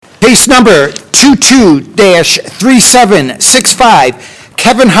Case number 22-3765,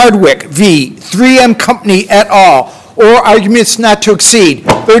 Kevin Hardwick v. 3M Company et al. Oral arguments not to exceed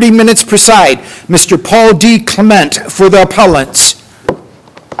 30 minutes per side. Mr. Paul D. Clement for the appellants.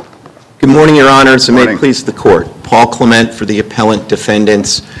 Good morning, Your Honors, and may it please the Court. Paul Clement for the appellant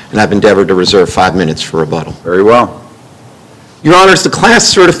defendants, and I've endeavored to reserve 5 minutes for rebuttal. Very well. Your Honors, the class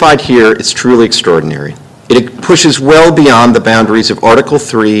certified here is truly extraordinary. It pushes well beyond the boundaries of Article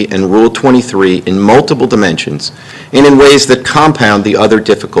 3 and Rule 23 in multiple dimensions and in ways that compound the other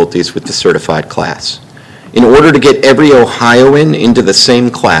difficulties with the certified class. In order to get every Ohioan into the same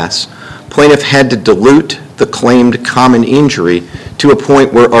class, plaintiff had to dilute the claimed common injury to a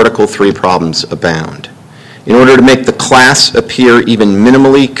point where Article 3 problems abound. In order to make the class appear even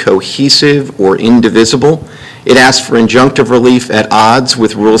minimally cohesive or indivisible, it asked for injunctive relief at odds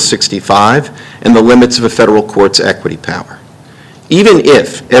with Rule 65 and the limits of a federal court's equity power. Even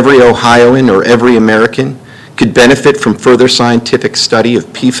if every Ohioan or every American could benefit from further scientific study of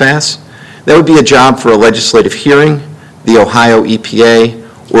PFAS, that would be a job for a legislative hearing, the Ohio EPA,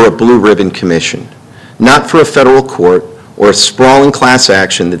 or a Blue Ribbon Commission, not for a federal court or a sprawling class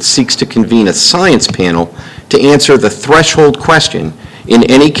action that seeks to convene a science panel to answer the threshold question in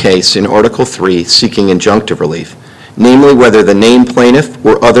any case in Article 3 seeking injunctive relief, namely whether the named plaintiff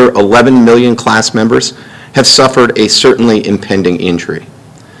or other 11 million class members have suffered a certainly impending injury.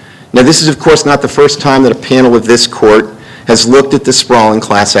 Now, this is, of course, not the first time that a panel of this court has looked at the sprawling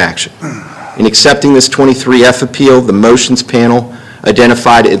class action. In accepting this 23F appeal, the motions panel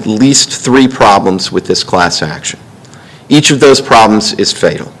identified at least 3 problems with this class action. Each of those problems is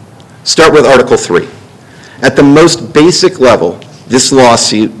fatal. Start with Article 3. At the most basic level, this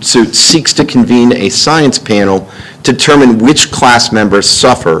lawsuit seeks to convene a science panel to determine which class members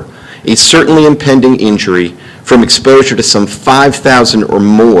suffer a certainly impending injury from exposure to some 5,000 or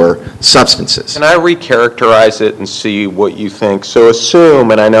more substances. Can I recharacterize it and see what you think? So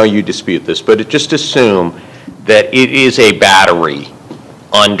assume, and I know you dispute this, but just assume that it is a battery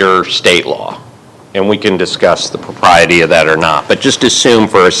under state law. And we can discuss the propriety of that or not, but just assume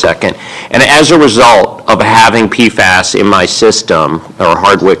for a second. And as a result of having PFAS in my system, or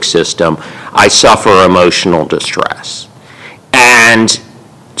Hardwick system, I suffer emotional distress. And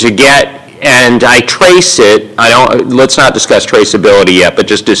I trace it, let's not discuss traceability yet, but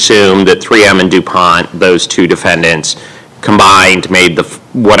just assume that 3M and DuPont, those 2 defendants, combined made the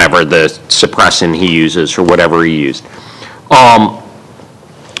suppressant he uses or whatever he used.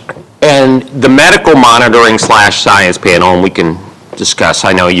 And the medical monitoring / science panel, and we can discuss,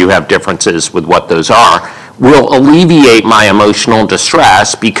 I know you have differences with what those are, will alleviate my emotional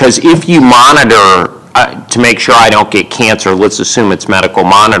distress because if you monitor to make sure I don't get cancer, let's assume it's medical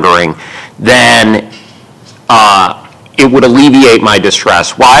monitoring, then it would alleviate my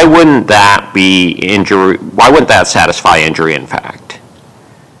distress. Why wouldn't that be injury? Why wouldn't that satisfy injury in fact?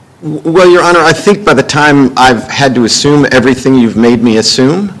 Well, Your Honor, I think by the time I've had to assume everything you've made me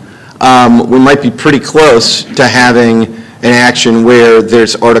assume, we might be pretty close to having an action where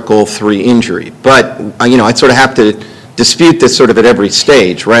there's Article 3 injury. But, I'd sort of have to dispute this sort of at every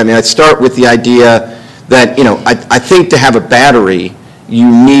stage, right? I mean, I'd start with the idea that, I think to have a battery, you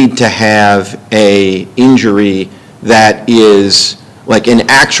need to have a injury that is like an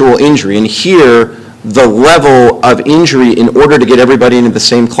actual injury. And here, the level of injury in order to get everybody into the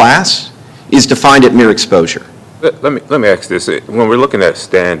same class is defined at mere exposure. Let me ask this. When we're looking at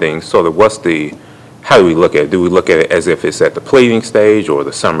standing, sort of how do we look at it? Do we look at it as if it's at the pleading stage or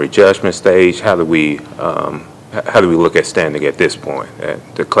the summary judgment stage? How do we look at standing at this point, at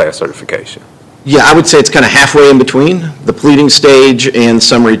the class certification? Yeah, I would say it's kind of halfway in between the pleading stage and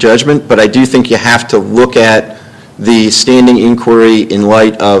summary judgment, but I do think you have to look at the standing inquiry in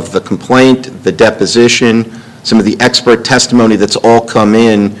light of the complaint, the deposition, some of the expert testimony that's all come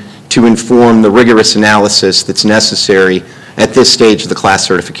in to inform the rigorous analysis that's necessary at this stage of the class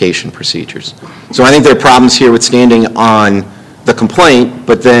certification procedures. So I think there are problems here with standing on the complaint,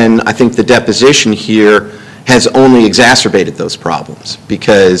 but then I think the deposition here has only exacerbated those problems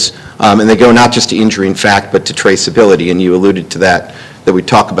because, and they go not just to injury in fact, but to traceability, and you alluded to that we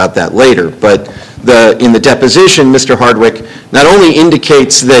talk about that later. But in the deposition, Mr. Hardwick not only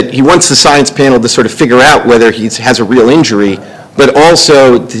indicates that he wants the science panel to sort of figure out whether he has a real injury, but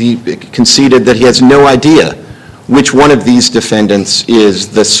also he conceded that he has no idea which one of these defendants is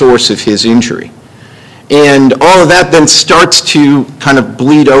the source of his injury. And all of that then starts to kind of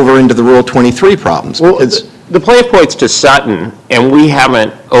bleed over into the Rule 23 problems. Well, the plaintiff points to Sutton, and we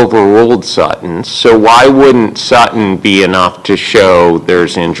haven't overruled Sutton, so why wouldn't Sutton be enough to show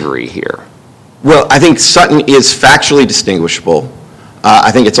there's injury here? Well, I think Sutton is factually distinguishable.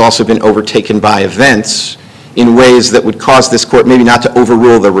 I think it's also been overtaken by events in ways that would cause this court maybe not to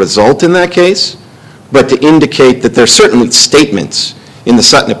overrule the result in that case, but to indicate that there's certainly statements in the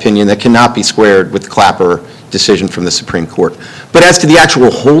Sutton opinion that cannot be squared with the Clapper decision from the Supreme Court. But as to the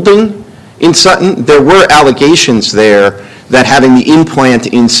actual holding in Sutton, there were allegations there that having the implant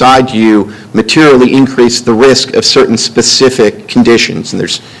inside you materially increased the risk of certain specific conditions, and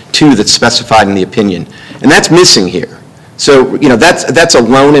there's two that's specified in the opinion. And that's missing here. So, that's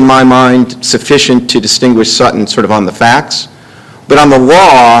alone in my mind sufficient to distinguish Sutton sort of on the facts. But on the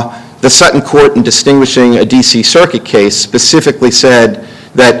law, the Sutton court in distinguishing a D.C. Circuit case specifically said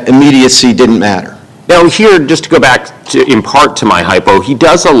that immediacy didn't matter. Now here, just to go back in part to my hypo, he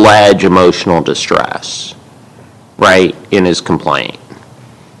does allege emotional distress, right, in his complaint.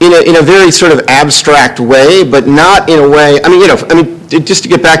 In a very sort of abstract way, but not in a way, just to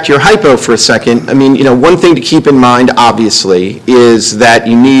get back to your hypo for a second, one thing to keep in mind, obviously, is that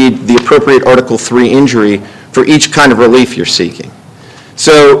you need the appropriate Article III injury for each kind of relief you're seeking.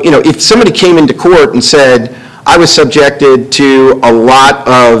 So, if somebody came into court and said, I was subjected to a lot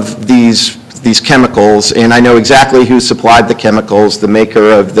of these chemicals, and I know exactly who supplied the chemicals, the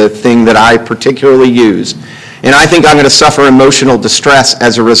maker of the thing that I particularly used, and I think I'm going to suffer emotional distress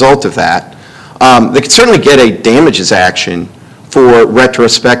as a result of that, they could certainly get a damages action for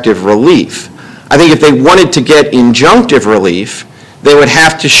retrospective relief. I think if they wanted to get injunctive relief, they would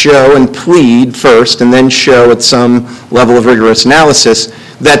have to show and plead first, and then show at some level of rigorous analysis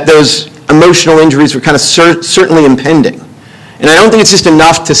that those emotional injuries were kind of certainly impending. And I don't think it's just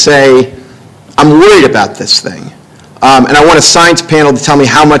enough to say, I'm worried about this thing, and I want a science panel to tell me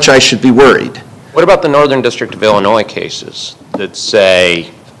how much I should be worried. What about the Northern District of Illinois cases that say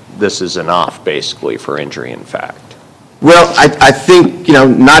this is enough, basically, for injury in fact? Well, I think,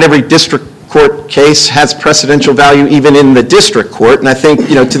 not every district court case has precedential value even in the district court, and I think,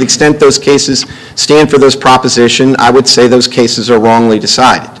 to the extent those cases stand for those proposition, I would say those cases are wrongly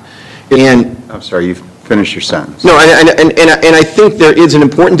decided. And I'm sorry, you've finished your sentence. No, and I think there is an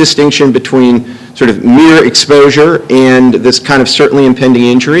important distinction between sort of mere exposure and this kind of certainly impending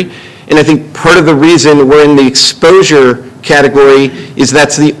injury. And I think part of the reason we're in the exposure category is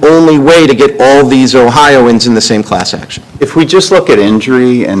that's the only way to get all these Ohioans in the same class action. If we just look at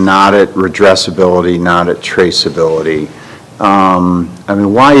injury and not at redressability, not at traceability,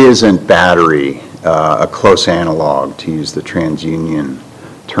 why isn't battery a close analog, to use the TransUnion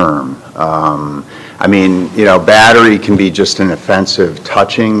term? Battery can be just an offensive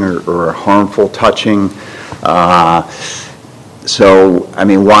touching or a harmful touching.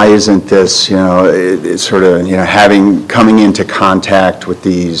 Why isn't this, it's sort of, coming into contact with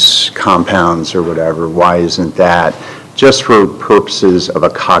these compounds or whatever, why isn't that, just for purposes of a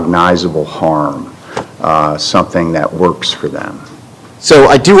cognizable harm, something that works for them? So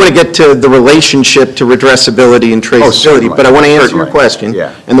I do want to get to the relationship to redressability and traceability, but I want to answer your question.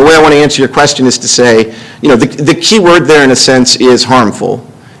 Yeah. And the way I want to answer your question is to say, the key word there in a sense is harmful,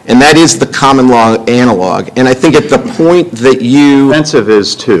 and that is the common law analog. And I think at the point that you... Offensive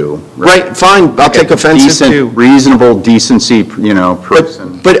is too. Right, fine, I'll take offensive too. Reasonable decency,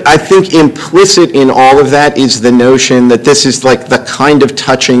 person. But I think implicit in all of that is the notion that this is like the kind of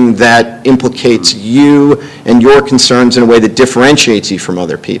touching that implicates you and your concerns in a way that differentiates you from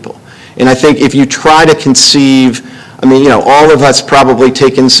other people. And I think if you try to conceive, all of us probably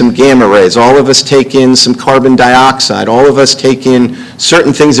take in some gamma rays, all of us take in some carbon dioxide, all of us take in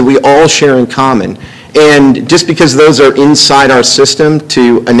certain things that we all share in common. And just because those are inside our system,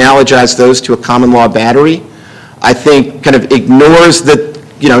 to analogize those to a common law battery, I think kind of ignores that,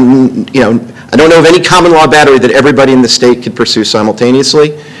 I don't know of any common law battery that everybody in the state could pursue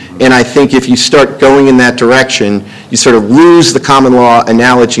simultaneously. And I think if you start going in that direction, you sort of lose the common law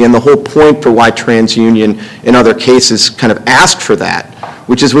analogy and the whole point for why TransUnion and other cases kind of ask for that,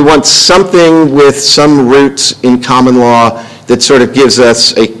 which is we want something with some roots in common law that sort of gives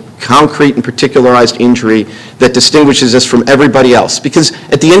us a concrete and particularized injury that distinguishes us from everybody else. Because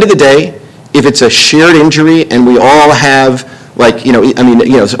at the end of the day, if it's a shared injury and we all have or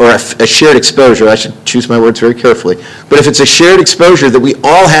a shared exposure, I should choose my words very carefully, but if it's a shared exposure that we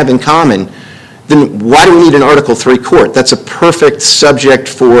all have in common, then why do we need an Article III court? That's a perfect subject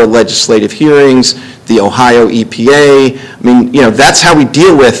for legislative hearings, the Ohio EPA. That's how we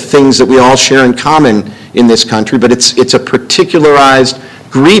deal with things that we all share in common in this country, but it's a particularized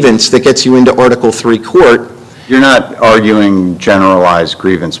grievance that gets you into Article III court. You're not arguing generalized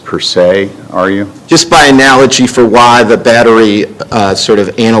grievance per se, are you? Just by analogy for why the battery sort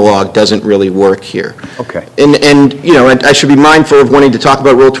of analog doesn't really work here. Okay. And you know, I should be mindful of wanting to talk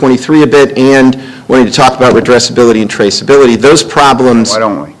about Rule 23 a bit and wanting to talk about redressability and traceability. Those problems Why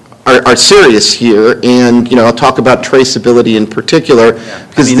don't we? are serious here, and you know, I'll talk about traceability in particular.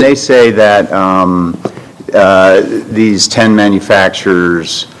 I mean, they say that these 10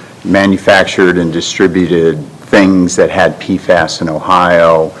 manufacturers manufactured and distributed things that had PFAS in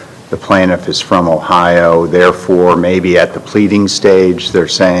Ohio. The plaintiff is from Ohio, therefore maybe at the pleading stage they're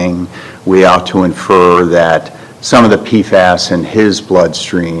saying we ought to infer that some of the PFAS in his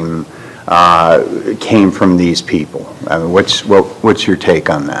bloodstream came from these people. I mean, what's your take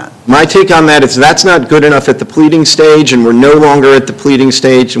on that? My take on that is that's not good enough at the pleading stage, and we're no longer at the pleading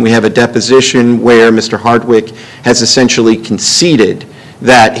stage, and we have a deposition where Mr. Hardwick has essentially conceded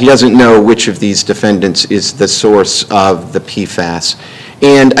that he doesn't know which of these defendants is the source of the PFAS.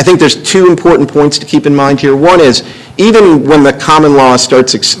 And I think there's two important points to keep in mind here. One is, even when the common law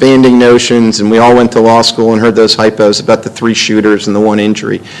starts expanding notions, and we all went to law school and heard those hypos about the 3 shooters and the 1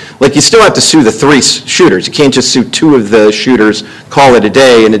 injury, like you still have to sue the 3 shooters. You can't just sue 2 of the shooters, call it a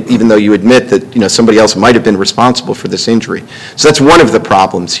day, and even though you admit that, you know, somebody else might have been responsible for this injury. So that's one of the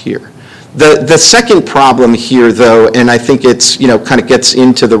problems here. The second problem here, though, and I think it's, you know, kind of gets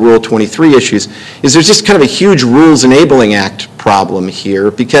into the Rule 23 issues, is there's just kind of a huge Rules Enabling Act problem here,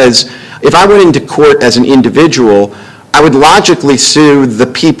 because if I went into court as an individual, I would logically sue the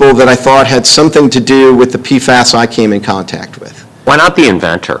people that I thought had something to do with the PFAS I came in contact with. Why not the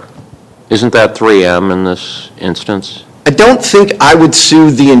inventor? Isn't that 3M in this instance? I don't think I would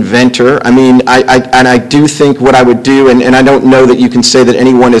sue the inventor. I mean, I do think what I would do, and I don't know that you can say that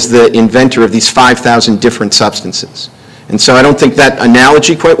anyone is the inventor of these 5,000 different substances. And so I don't think that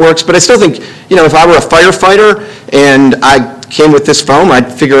analogy quite works, but I still think, you know, if I were a firefighter and I came with this foam,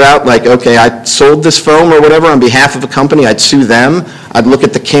 I'd figure out, like, okay, I sold this foam or whatever on behalf of a company, I'd sue them. I'd look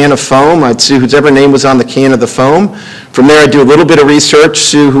at the can of foam, I'd sue whoever name was on the can of the foam. From there, I'd do a little bit of research,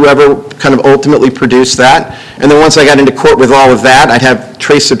 sue whoever kind of ultimately produced that. And then once I got into court with all of that, I'd have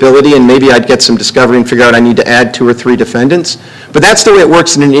traceability, and maybe I'd get some discovery and figure out I need to add 2 or 3 defendants. But that's the way it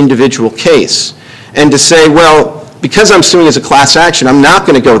works in an individual case. And to say, well, because I'm suing as a class action, I'm not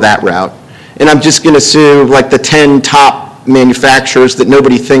going to go that route, and I'm just going to sue like the 10 top manufacturers that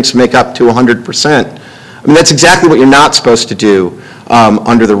nobody thinks make up to 100%. I mean, that's exactly what you're not supposed to do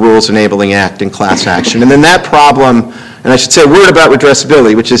under the Rules Enabling Act in class action. And then that problem, and I should say a word about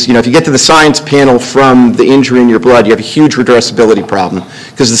redressability, which is, you know, if you get to the science panel from the injury in your blood, you have a huge redressability problem,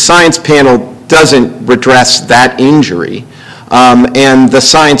 because the science panel doesn't redress that injury. And the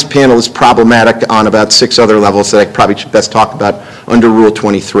science panel is problematic on about 6 other levels that I probably should best talk about under Rule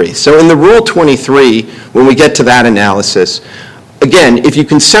 23. So in the Rule 23, when we get to that analysis, again, if you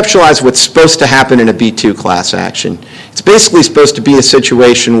conceptualize what's supposed to happen in a B2 class action, it's basically supposed to be a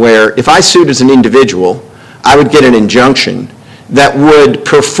situation where if I sued as an individual, I would get an injunction that would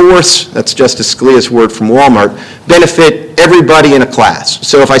perforce, that's Justice Scalia's word from Walmart, benefit everybody in a class.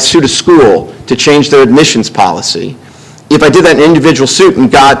 So if I sued a school to change their admissions policy, if I did that in an individual suit and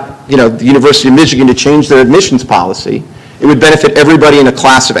got, you know, the University of Michigan to change their admissions policy, it would benefit everybody in a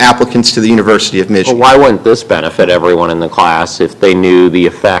class of applicants to the University of Michigan. Well, why wouldn't this benefit everyone in the class if they knew the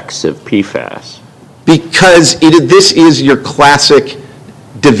effects of PFAS? Because this is your classic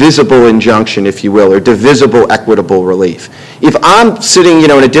divisible injunction, if you will, or divisible equitable relief. If I'm sitting, you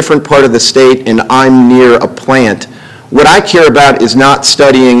know, in a different part of the state and I'm near a plant, what I care about is not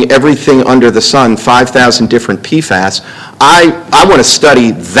studying everything under the sun, 5,000 different PFAS. I want to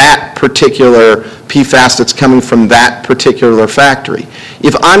study that particular PFAS that's coming from that particular factory.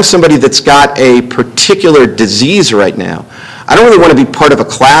 If I'm somebody that's got a particular disease right now, I don't really want to be part of a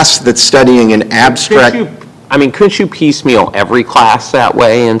class that's studying an abstract... Couldn't you piecemeal every class that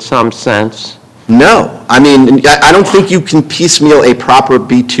way in some sense? No. I mean, I don't think you can piecemeal a proper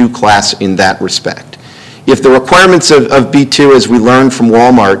B2 class in that respect. If the requirements of B2, as we learned from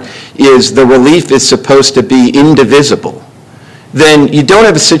Walmart, is the relief is supposed to be indivisible, then you don't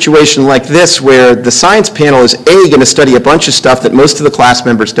have a situation like this where the science panel is A, going to study a bunch of stuff that most of the class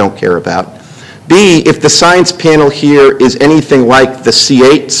members don't care about. B, if the science panel here is anything like the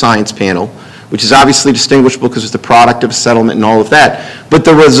C8 science panel, which is obviously distinguishable because it's the product of a settlement and all of that, but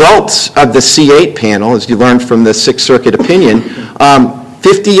the results of the C8 panel, as you learned from the Sixth Circuit opinion,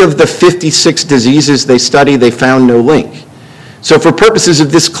 50 of the 56 diseases they study, they found no link. So for purposes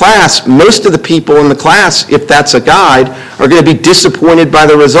of this class, most of the people in the class, if that's a guide, are going to be disappointed by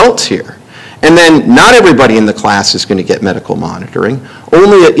the results here. And then not everybody in the class is going to get medical monitoring.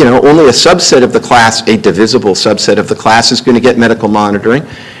 Only a subset of the class, a divisible subset of the class, is going to get medical monitoring.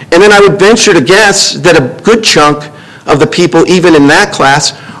 And then I would venture to guess that a good chunk of the people, even in that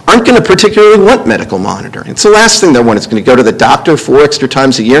class, aren't going to particularly want medical monitoring. It's the last thing they want is going to go to the doctor 4 extra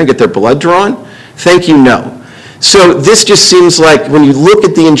times a year and get their blood drawn. Thank you, no. So this just seems like, when you look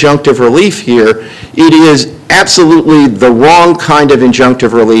at the injunctive relief here, it is absolutely the wrong kind of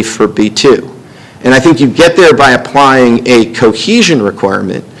injunctive relief for B2. And I think you get there by applying a cohesion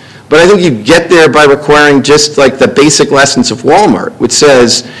requirement, but I think you get there by requiring just like the basic lessons of Walmart, which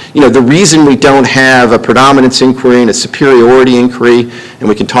says, the reason we don't have a predominance inquiry and a superiority inquiry, and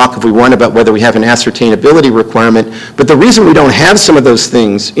we can talk if we want about whether we have an ascertainability requirement, but the reason we don't have some of those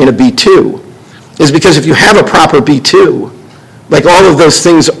things in a B2 is because if you have a proper B2, like all of those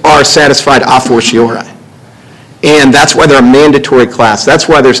things are satisfied a fortiori. And that's why they're a mandatory class. That's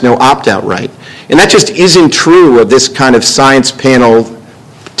why there's no opt-out right. And that just isn't true of this kind of science panel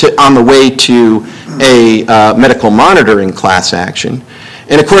on the way to a medical monitoring class action.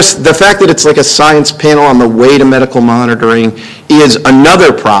 And of course, the fact that it's like a science panel on the way to medical monitoring is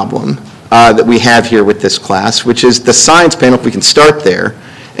another problem that we have here with this class, which is the science panel, if we can start there.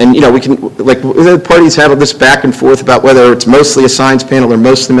 And we can, like, the parties have this back and forth about whether it's mostly a science panel or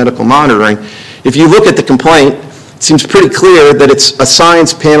mostly medical monitoring. If you look at the complaint, it seems pretty clear that it's a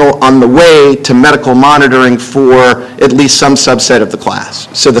science panel on the way to medical monitoring for at least some subset of the class.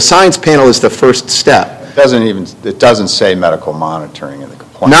 So the science panel is the first step. It doesn't say medical monitoring in the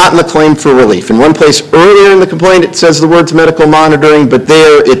complaint. Not in the claim for relief. In one place earlier in the complaint it says the words medical monitoring, but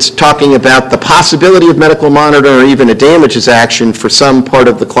there it's talking about the possibility of medical monitoring or even a damages action for some part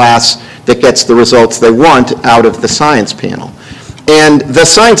of the class that gets the results they want out of the science panel. And the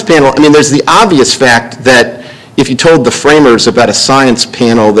science panel, there's the obvious fact that if you told the framers about a science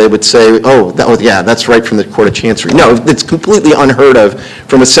panel, they would say, that's right from the Court of Chancery. No, it's completely unheard of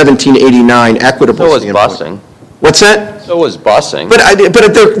from a 1789 equitable standpoint. So was busing. What's that? So was busing.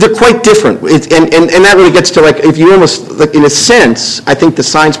 But they're quite different. And that really gets to, like, if you almost, like, in a sense, I think the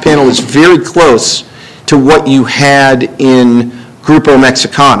science panel is very close to what you had in Grupo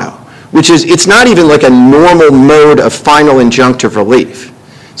Mexicano, which is, it's not even like a normal mode of final injunctive relief.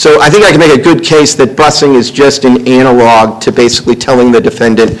 So I think I can make a good case that busing is just an analog to basically telling the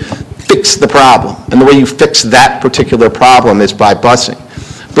defendant, fix the problem. And the way you fix that particular problem is by busing.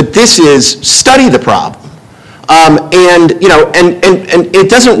 But this is study the problem. And it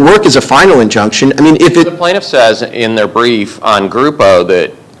doesn't work as a final injunction. The plaintiff says in their brief on Grupo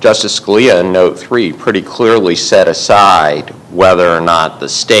that Justice Scalia in Note 3 pretty clearly set aside whether or not the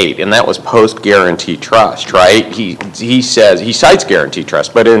state, and that was post-guarantee trust, right? He says, he cites guarantee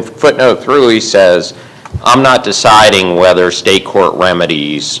trust, but in footnote 3 he says, I'm not deciding whether state court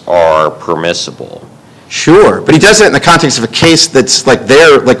remedies are permissible. Sure, but he does that in the context of a case that's like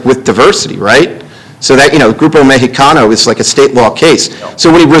with diversity, right? So that, Grupo Mexicano is like a state law case.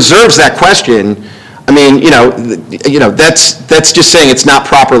 So when he reserves that question, that's just saying it's not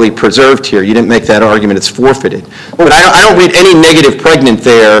properly preserved here. You didn't make that argument, it's forfeited. But I don't read any negative pregnant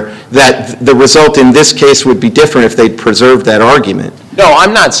there that the result in this case would be different if they'd preserved that argument. No,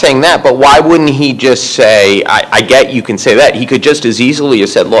 I'm not saying that, but why wouldn't he just say, I get you can say that. He could just as easily have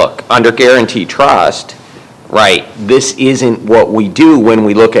said, look, under guarantee trust, right, this isn't what we do when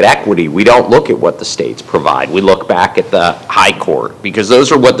we look at equity. We don't look at what the states provide. We look back at the high court because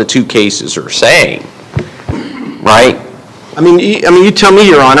those are what the two cases are saying, right? You tell me,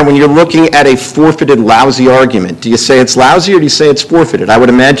 Your Honor, when you're looking at a forfeited, lousy argument, do you say it's lousy or do you say it's forfeited? I would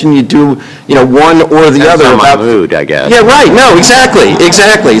imagine you do, one or the other. That's my mood, I guess. Yeah, right. No,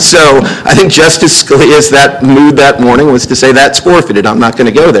 exactly. So I think Justice Scalia's that mood that morning was to say that's forfeited. I'm not going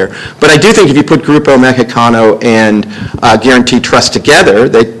to go there. But I do think if you put Grupo Mexicano and guarantee trust together,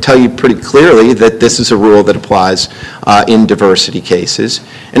 they tell you pretty clearly that this is a rule that applies in diversity cases.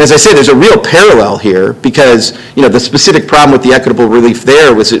 And as I say, there's a real parallel here because, the specific problem with the equitable relief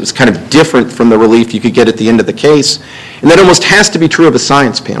there was it was kind of different from the relief you could get at the end of the case. And that almost has to be true of a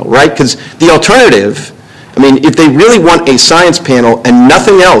science panel, right? Because the alternative, if they really want a science panel and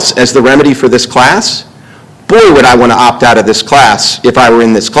nothing else as the remedy for this class, boy, would I want to opt out of this class if I were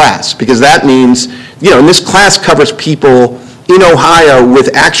in this class. Because that means, and this class covers people in Ohio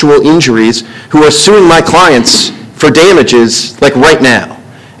with actual injuries who are suing my clients for damages like right now.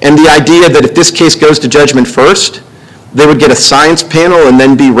 And the idea that if this case goes to judgment first, they would get a science panel and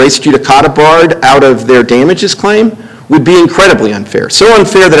then be res judicata barred out of their damages claim would be incredibly unfair. So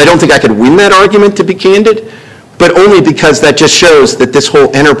unfair that I don't think I could win that argument, to be candid, but only because that just shows that this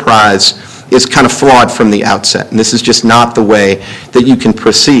whole enterprise is kind of flawed from the outset. And this is just not the way that you can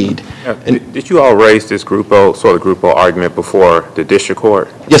proceed. Did you all raise this sort of group argument before the district court?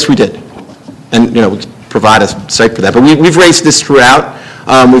 Yes, we did. And, we provide a site for that. But we've raised this throughout.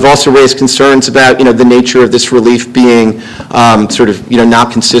 We've also raised concerns about, the nature of this relief being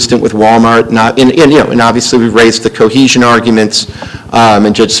not consistent with Walmart. And obviously we've raised the cohesion arguments.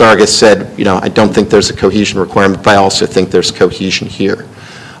 And Judge Sargas said, I don't think there's a cohesion requirement, but I also think there's cohesion here.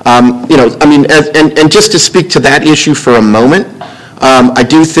 And just to speak to that issue for a moment, I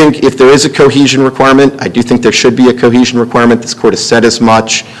do think if there is a cohesion requirement, I do think there should be a cohesion requirement. This court has said as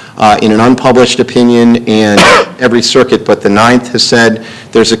much in an unpublished opinion, and every circuit but the Ninth has said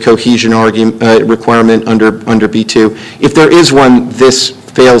there's a cohesion requirement under B2. If there is one, this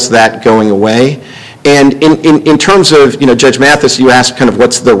fails that going away. And in terms of, Judge Mathis, you asked kind of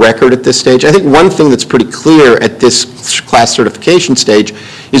what's the record at this stage. I think one thing that's pretty clear at this class certification stage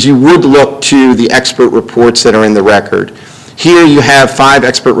is you would look to the expert reports that are in the record. Here you have 5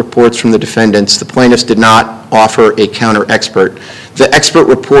 expert reports from the defendants. The plaintiffs did not offer a counter-expert. The expert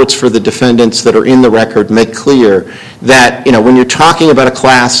reports for the defendants that are in the record make clear that, when you're talking about a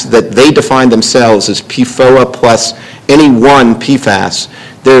class that they define themselves as PFOA plus any one PFAS,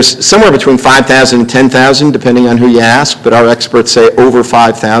 there's somewhere between 5,000 and 10,000, depending on who you ask, but our experts say over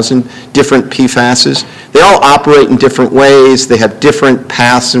 5,000 different PFASs. They all operate in different ways. They have different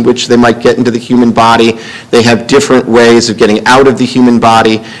paths in which they might get into the human body. They have different ways of getting out of the human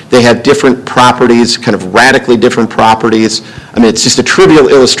body. They have different properties, kind of radically different properties. I mean, it's just a trivial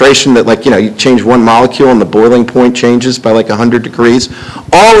illustration that, you change one molecule and the boiling point changes by 100 degrees.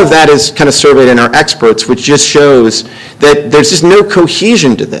 All of that is kind of surveyed in our experts, which just shows that there's just no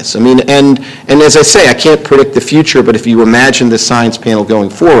cohesion to this. I mean, and as I say, I can't predict the future, but if you imagine the science panel going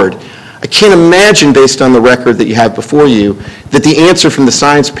forward, I can't imagine, based on the record that you have before you, that the answer from the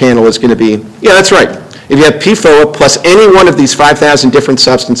science panel is going to be, yeah, that's right. If you have PFOA plus any one of these 5,000 different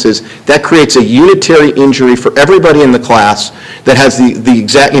substances, that creates a unitary injury for everybody in the class that has the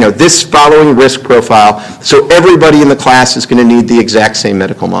exact, this following risk profile, so everybody in the class is going to need the exact same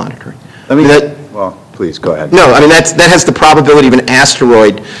medical monitoring. Well, please, go ahead. No, I mean, that has the probability of an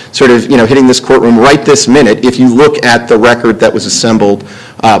asteroid sort of, hitting this courtroom right this minute if you look at the record that was assembled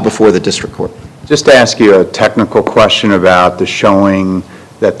before the district court. Just to ask you a technical question about the showing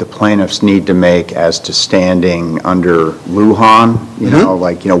that the plaintiffs need to make as to standing under Lujan,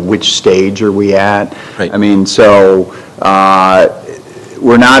 which stage are we at? Right. I mean, so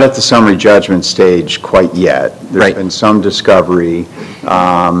we're not at the summary judgment stage quite yet. There's been some discovery,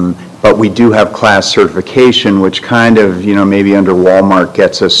 but we do have class certification, which kind of, maybe under Walmart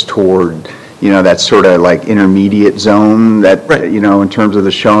gets us toward, that sort of intermediate zone that, in terms of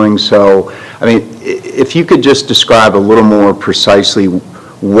the showing. So, I mean, if you could just describe a little more precisely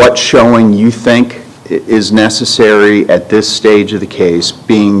what showing you think is necessary at this stage of the case,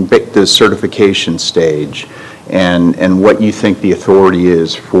 being the certification stage, and what you think the authority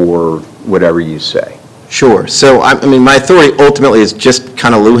is for whatever you say. Sure. So, I mean, my authority ultimately is just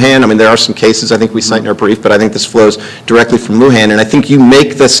kind of Lujan. I mean, there are some cases I think we cite in our brief, but I think this flows directly from Lujan. And I think you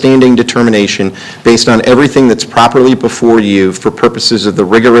make the standing determination based on everything that's properly before you for purposes of the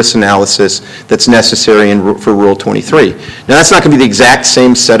rigorous analysis that's necessary for Rule 23. Now, that's not going to be the exact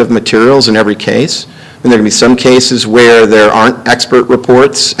same set of materials in every case. And there are going to be some cases where there aren't expert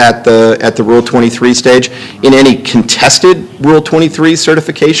reports at the Rule 23 stage. In any contested Rule 23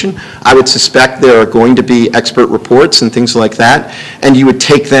 certification, I would suspect there are going to be expert reports and things like that, and you would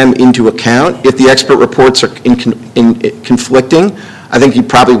take them into account. If the expert reports are conflicting, I think you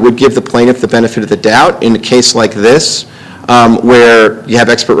probably would give the plaintiff the benefit of the doubt. In a case like this, where you have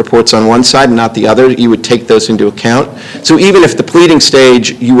expert reports on one side and not the other, you would take those into account. So even if the pleading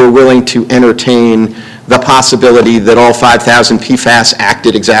stage you were willing to entertain the possibility that all 5,000 PFAS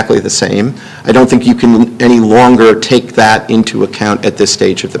acted exactly the same, I don't think you can any longer take that into account at this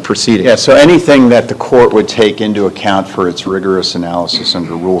stage of the proceeding. Yeah, so anything that the court would take into account for its rigorous analysis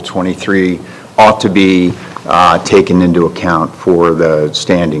under Rule 23 ought to be taken into account for the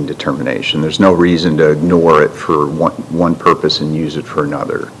standing determination. There's no reason to ignore it for one purpose and use it for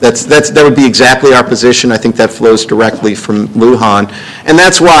another. That would be exactly our position. I think that flows directly from Lujan. And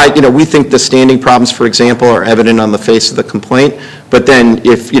that's why, we think the standing problems, for example, are evident on the face of the complaint. But then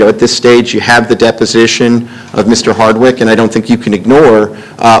if, at this stage you have the deposition of Mr. Hardwick, and I don't think you can ignore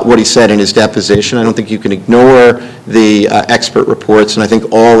what he said in his deposition. I don't think you can ignore the expert reports, and I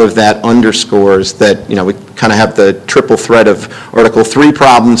think all of that underscores that, we kind of have the triple threat of Article 3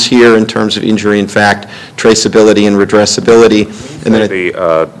 problems here in terms of injury in fact, traceability and redressability. And then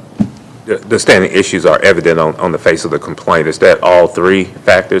The standing issues are evident on the face of the complaint. Is that all three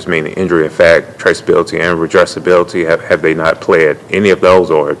factors, meaning injury in fact, traceability, and redressability? Have they not pled any of those,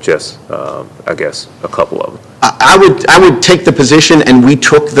 or just, I guess, a couple of them? I would take the position, and we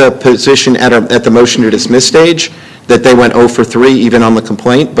took the position at the motion to dismiss stage, that they went 0 for 3 even on the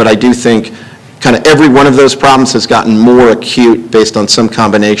complaint, but I do think kind of every one of those problems has gotten more acute based on some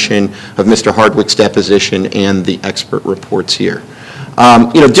combination of Mr. Hardwick's deposition and the expert reports here.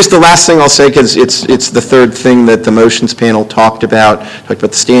 Just the last thing I'll say, because it's the third thing that the motions panel talked about the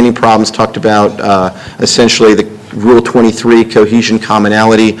standing problems, talked about essentially the Rule 23 cohesion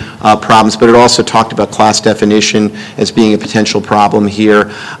commonality problems, but it also talked about class definition as being a potential problem here.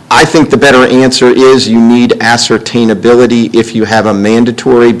 I think the better answer is you need ascertainability if you have a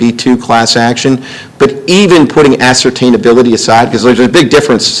mandatory B2 class action, but even putting ascertainability aside, because there's a big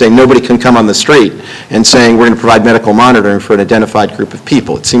difference saying nobody can come on the street and saying we're going to provide medical monitoring for an identified group of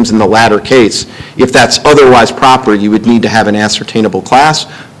people. It seems in the latter case, if that's otherwise proper, you would need to have an ascertainable class.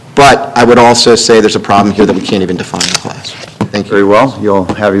 But I would also say there's a problem here that we can't even define the class. Thank you. Very well. You'll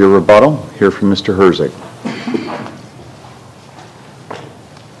have your rebuttal. Hear from Mr. Herzig.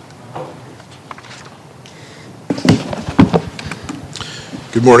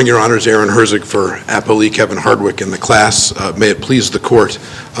 Good morning, Your Honors. Aaron Herzig for Appellee Kevin Hardwick and the class. May it please the Court.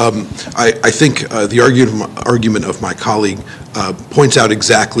 I think the argument of my colleague points out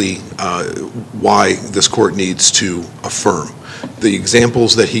exactly why this Court needs to affirm. The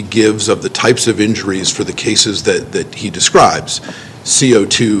examples that he gives of the types of injuries for the cases that he describes,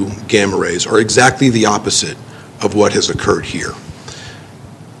 CO2 gamma rays, are exactly the opposite of what has occurred here.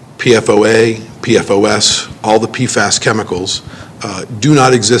 PFOA, PFOS, all the PFAS chemicals do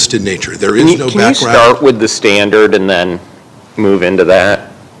not exist in nature. There is no background. Can you start with the standard and then move into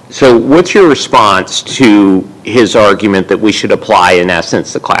that? So what's your response to his argument that we should apply, in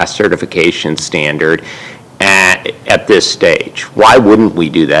essence, the class certification standard at this stage? Why wouldn't we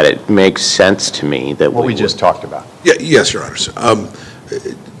do that? It makes sense to me that what we just talked about. Yeah, yes, Your Honors.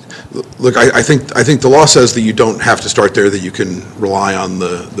 Look, I think the law says that you don't have to start there, that you can rely on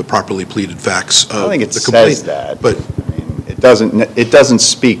the properly pleaded facts of the complaint. I think it says that, but it doesn't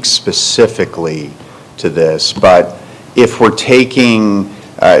speak specifically to this. But if we're taking,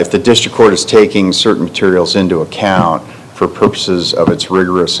 if the district court is taking certain materials into account for purposes of its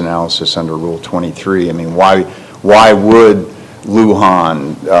rigorous analysis under Rule 23, I mean, why would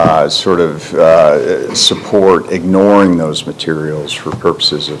Lujan support ignoring those materials for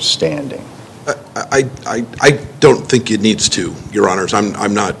purposes of standing? I don't think it needs to, Your Honors.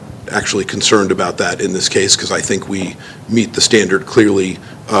 I'm not actually concerned about that in this case, because I think we meet the standard clearly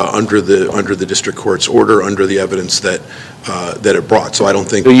under the district court's order, under the evidence that it brought. So I don't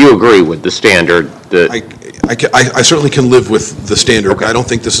think. So you agree with the standard that I certainly can live with the standard. Okay. I don't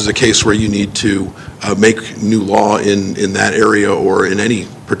think this is a case where you need to make new law in that area or in any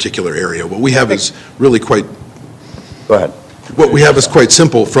particular area. What we have is really quite. Go ahead. What we have is quite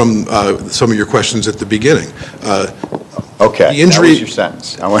simple from some of your questions at the beginning. Okay, the injury, that was your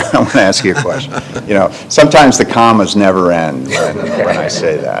sentence. I want to ask you a question. Sometimes the commas never end when I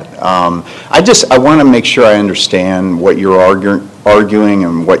say that. I want to make sure I understand what you're arguing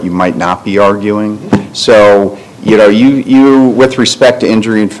and what you might not be arguing. So, you with respect to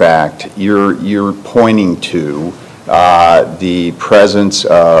injury in fact, you're pointing to the presence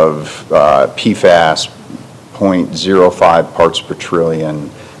of PFAS 0.05 parts per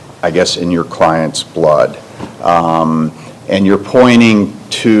trillion, I guess, in your client's blood. And you're pointing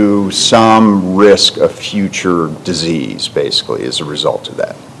to some risk of future disease, basically, as a result of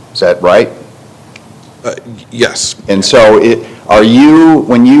that. Is that right? Yes. And so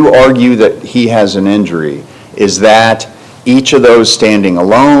when you argue that he has an injury, is that each of those standing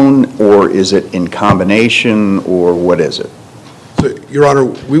alone, or is it in combination, or what is it? So, Your Honor,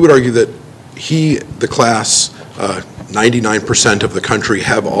 we would argue that the class, 99% of the country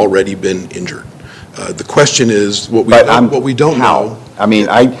have already been injured. The question is what we don't know. I mean,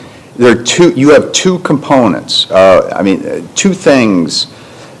 you have two components. Two things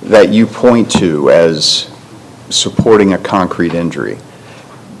that you point to as supporting a concrete injury.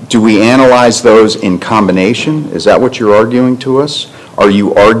 Do we analyze those in combination? Is that what you're arguing to us? Are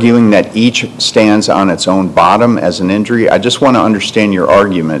you arguing that each stands on its own bottom as an injury? I just want to understand your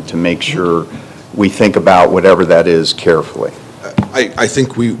argument to make sure we think about whatever that is carefully. I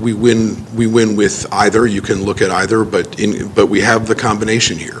think we win with either. You can look at either, but we have the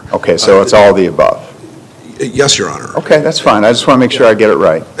combination here. Okay, so it's all the above. Yes, Your Honor. Okay, that's fine. I just want to make sure I get it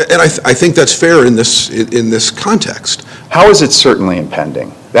right. And I think that's fair in this context. How is it certainly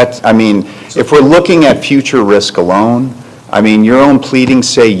impending? If we're looking at future risk alone, I mean, your own pleadings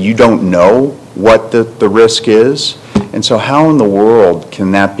say you don't know what the risk is. And so how in the world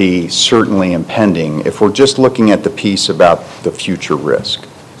can that be certainly impending if we're just looking at the piece about the future risk?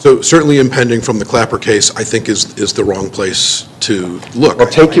 So certainly impending from the Clapper case, I think is the wrong place to look. Well,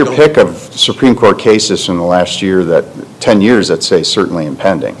 take your pick of Supreme Court cases in the last 10 years that say certainly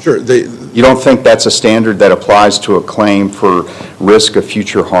impending. Sure. You don't think that's a standard that applies to a claim for risk of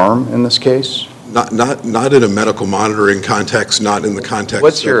future harm in this case? Not in a medical monitoring context, not in the context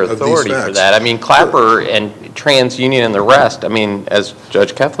What's your of these authority facts. for that? I mean, Clapper and TransUnion and the rest, I mean, as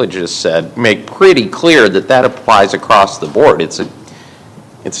Judge Kethledge just said, make pretty clear that applies across the board. It's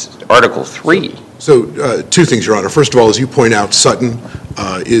Article 3. So two things, Your Honor. First of all, as you point out, Sutton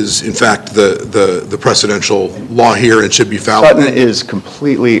is in fact the precedential law here and should be followed. Sutton is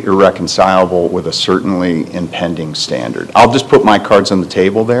completely irreconcilable with a certainly impending standard. I'll just put my cards on the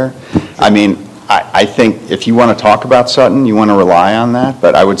table there. I mean, I think if you want to talk about Sutton, you want to rely on that,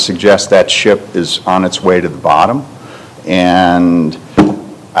 but I would suggest that ship is on its way to the bottom, and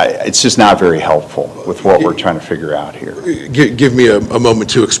it's just not very helpful with what we're trying to figure out here. Give me a moment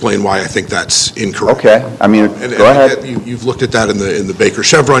to explain why I think that's incorrect. Okay, I mean, go ahead. You've looked at that in the Baker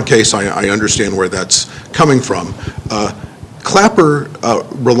Chevron case. I understand where that's coming from. Clapper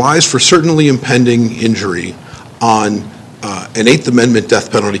relies for certainly impending injury on an Eighth Amendment death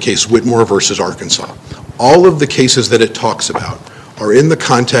penalty case, Whitmore versus Arkansas. All of the cases that it talks about are in the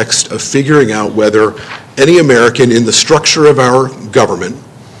context of figuring out whether any American in the structure of our government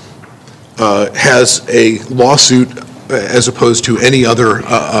has a lawsuit as opposed to any other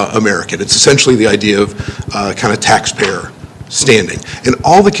American. It's essentially the idea of kind of taxpayer standing. In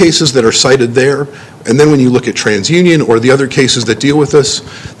all the cases that are cited there, and then when you look at TransUnion or the other cases that deal with this,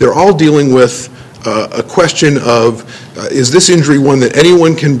 they're all dealing with a question of, is this injury one that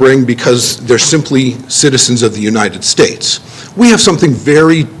anyone can bring because they're simply citizens of the United States? We have something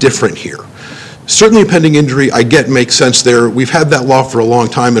very different here. Certainly impending injury, I get, makes sense there. We've had that law for a long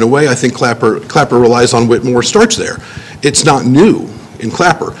time. In a way, I think Clapper relies on Whitmore, starts there. It's not new in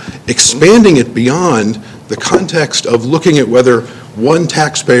Clapper. Expanding it beyond the context of looking at whether one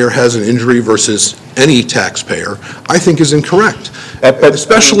taxpayer has an injury versus any taxpayer, I think is incorrect,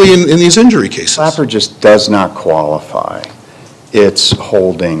 especially in these injury cases. Clapper just does not qualify its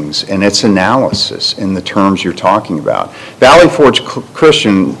holdings and its analysis in the terms you're talking about. Valley Forge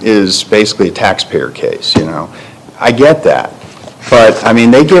Christian is basically a taxpayer case, you know. I get that. But, I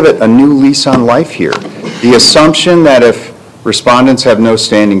mean, they give it a new lease on life here. The assumption that if respondents have no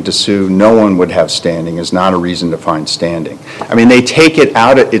standing to sue, no one would have standing is not a reason to find standing. I mean, they take it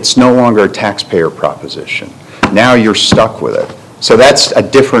out, it's no longer a taxpayer proposition. Now you're stuck with it. So that's a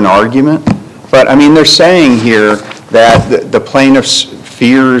different argument. But, I mean, they're saying here that the plaintiff's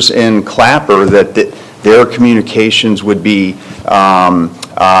fears in Clapper that their communications would be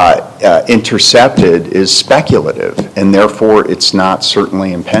intercepted is speculative, and therefore it's not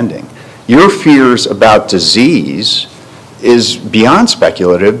certainly impending. Your fears about disease is beyond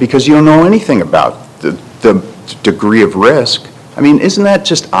speculative because you don't know anything about the degree of risk. I mean, isn't that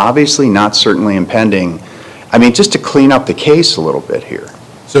just obviously not certainly impending? I mean, just to clean up the case a little bit here.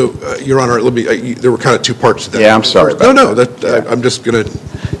 So, Your Honor, there were kind of two parts to that. Yeah, I'm sorry about that. I'm just going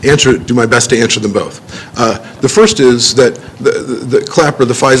to do my best to answer them both. The first is that the Clapper,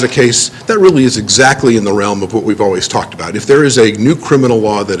 the FISA case, that really is exactly in the realm of what we've always talked about. If there is a new criminal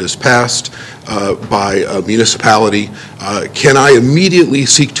law that is passed by a municipality, can I immediately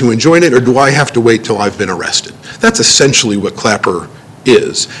seek to enjoin it, or do I have to wait till I've been arrested? That's essentially what Clapper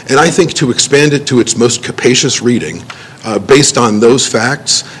is. And I think to expand it to its most capacious reading, based on those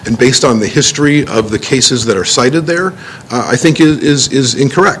facts and based on the history of the cases that are cited there, I think is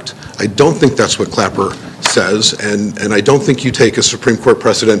incorrect. I don't think that's what Clapper says, and I don't think you take a Supreme Court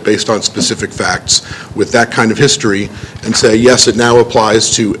precedent based on specific facts with that kind of history and say, yes, it now applies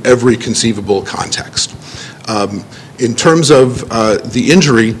to every conceivable context. In terms of the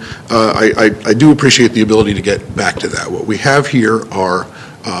injury, I do appreciate the ability to get back to that. What we have here are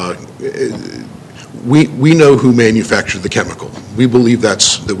we know who manufactured the chemical. We believe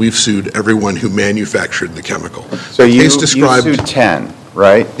that we've sued everyone who manufactured the chemical. So you sued 10,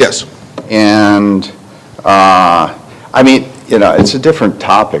 right? Yes. And, I mean, you know, it's a different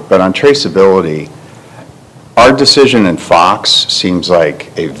topic, but on traceability, our decision in Fox seems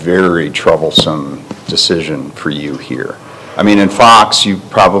like a very troublesome decision for you here. I mean, in Fox, you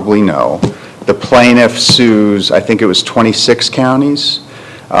probably know, the plaintiff sues, I think it was 26 counties.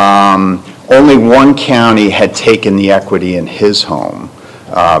 Only one county had taken the equity in his home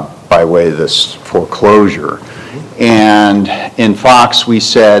by way of this foreclosure. And in Fox, we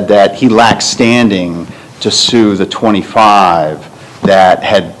said that he lacked standing to sue the 25 that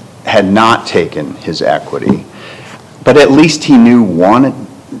had not taken his equity. But at least he knew one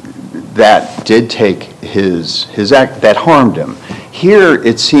that did take his act, that harmed him. Here,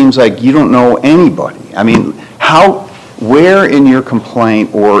 it seems like you don't know anybody. I mean, where in your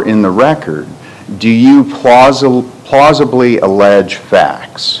complaint or in the record do you plausibly allege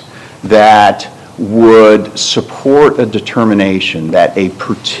facts that would support a determination that a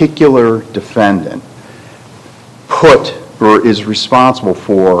particular defendant put or is responsible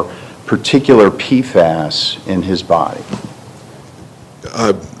for particular PFAS in his body?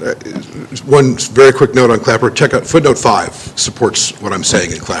 One very quick note on Clapper. Check out footnote 5 supports what I'm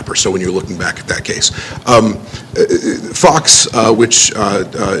saying in Clapper, so when you're looking back at that case. Fox, which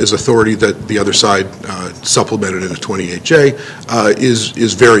is authority that the other side supplemented in a 28J,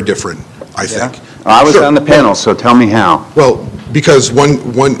 is very different, I think. Yeah. I was on the panel, so tell me how. Well, because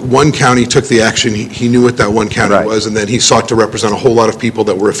one county took the action, he knew what that one county was, and then he sought to represent a whole lot of people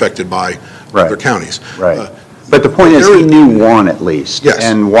that were affected by other counties. Right. But the point is, he knew one at least. Yes.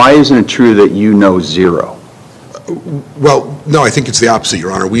 And why isn't it true that you know zero? Well, no, I think it's the opposite,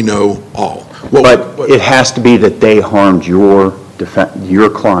 Your Honor. We know all. But it has to be that they harmed your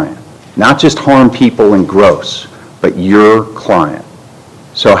client. Not just harm people in gross, but your client.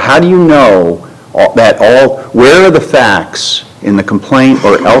 So how do you know where are the facts in the complaint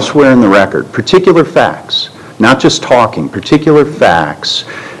or elsewhere in the record, particular facts, not just talking, particular facts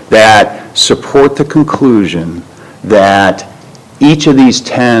that support the conclusion that each of these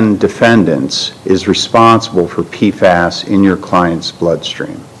 10 defendants is responsible for PFAS in your client's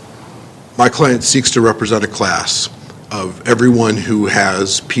bloodstream? My client seeks to represent a class of everyone who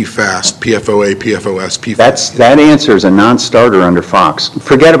has PFAS, PFOA, PFOS, PFAS. That answer is a non-starter under Fox.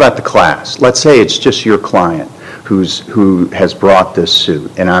 Forget about the class. Let's say it's just your client who has brought this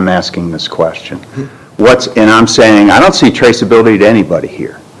suit, and I'm asking this question. And I'm saying, I don't see traceability to anybody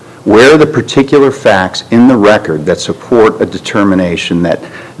here. Where are the particular facts in the record that support a determination that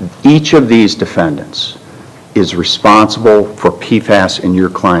each of these defendants is responsible for PFAS in your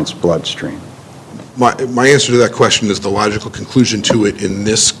client's bloodstream? My answer to that question is the logical conclusion to it in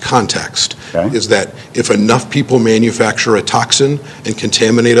this context is that if enough people manufacture a toxin and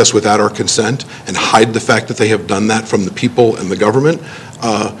contaminate us without our consent and hide the fact that they have done that from the people and the government,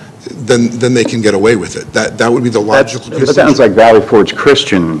 then they can get away with it. That would be the logical conclusion. It sounds like Valley Forge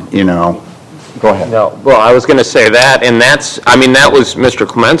Christian, you know. Go ahead. No, well, I was going to say that, and that was Mr.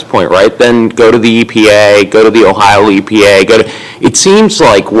 Clement's point, right? Then go to the EPA, go to the Ohio EPA, it seems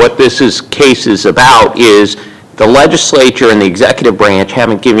like what this case is about is the legislature and the executive branch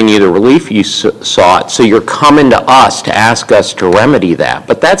haven't given you the relief you sought, so you're coming to us to ask us to remedy that.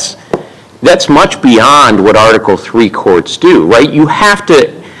 But that's much beyond what Article 3 courts do, right? You have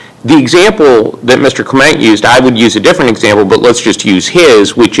to. The example that Mr. Clement used, I would use a different example, but let's just use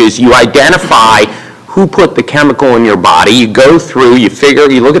his, which is you identify who put the chemical in your body, you go through, you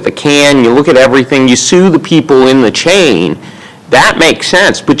look at the can, you look at everything, you sue the people in the chain. That makes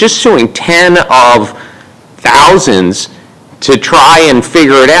sense, but just suing 10 of thousands to try and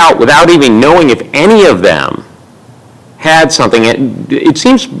figure it out without even knowing if any of them had something, it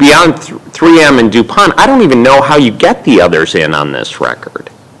seems beyond 3M and DuPont. I don't even know how you get the others in on this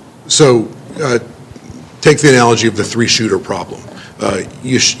record. So take the analogy of the three-shooter problem.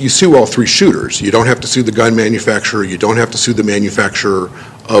 You sue all three shooters. You don't have to sue the gun manufacturer. You don't have to sue the manufacturer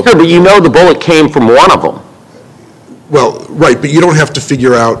of... Sure, but you know the bullet came from one of them. Well, right, but you don't have to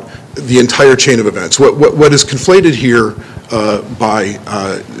figure out the entire chain of events. What is conflated here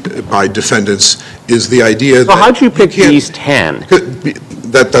by defendants is the idea that... So how'd you pick these 10?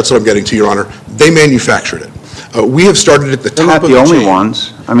 That's what I'm getting to, Your Honor. They manufactured it. We have started at the top of the chain. They're not the only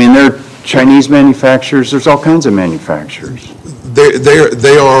ones. I mean, they're Chinese manufacturers. There's all kinds of manufacturers.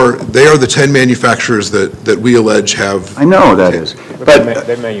 They are the 10 manufacturers that we allege have... I know that is. But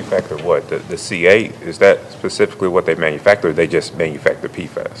they manufacture what? The C8? Is that specifically what they manufacture, or they just manufacture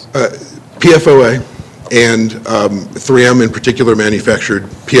PFAS? PFOA and 3M in particular manufactured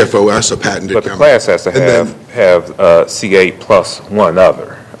PFOS, a patented chemical. But the class has to have C8 plus one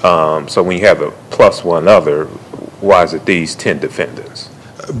other. So when you have a plus one other, why is it these 10 defendants?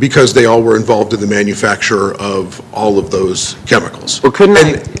 Because they all were involved in the manufacture of all of those chemicals. Well,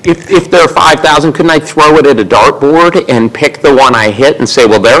 if there are 5,000, couldn't I throw it at a dartboard and pick the one I hit and say,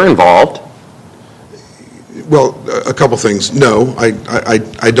 well, they're involved? Well, a couple things. No,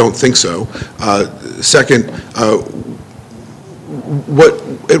 I don't think so. Second,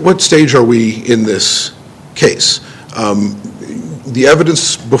 at what stage are we in this case? The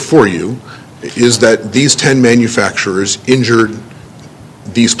evidence before you is that these 10 manufacturers injured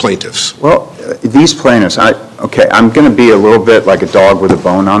these plaintiffs. Well, these plaintiffs, I'm going to be a little bit like a dog with a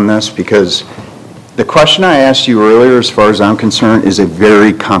bone on this, because the question I asked you earlier, as far as I'm concerned, is a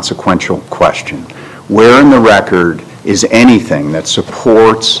very consequential question. Where in the record is anything that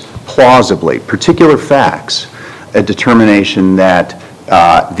supports plausibly, particular facts, a determination that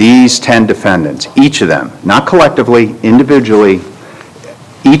these 10 defendants, each of them, not collectively, individually,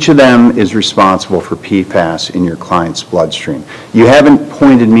 each of them is responsible for PFAS in your client's bloodstream? You haven't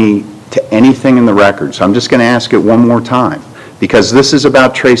pointed me to anything in the record, so I'm just going to ask it one more time, because this is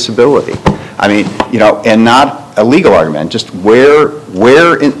about traceability. I mean, and not a legal argument, just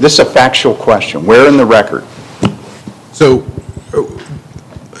this is a factual question. Where in the record? So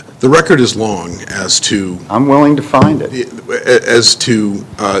the record is long as to... I'm willing to find it. As to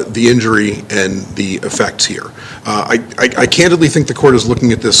the injury and the effects here. I candidly think the court is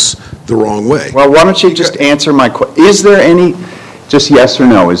looking at this the wrong way. Well, why don't you just answer my question? Is there any, just yes or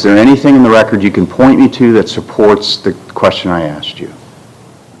no, is there anything in the record you can point me to that supports the question I asked you?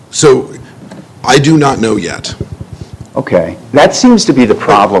 So I do not know yet. Okay. That seems to be the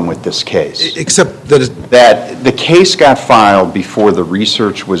problem with this case. Except that that the case got filed before the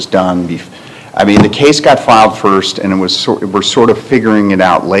research was done. I mean, the case got filed first, and we're sort of figuring it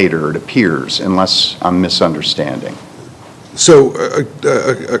out later, it appears, unless I'm misunderstanding. So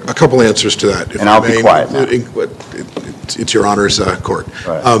a couple answers to that. And I'll be quiet now. It's your Honor's court.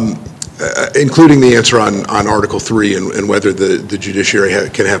 Right. Including the answer on Article 3 and whether the judiciary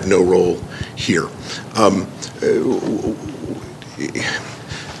can have no role here.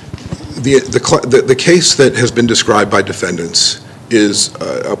 The case that has been described by defendants is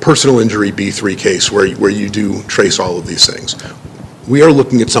a personal injury B3 case where you do trace all of these things. We are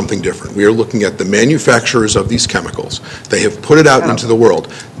looking at something different. We are looking at the manufacturers of these chemicals. They have put it out into the world.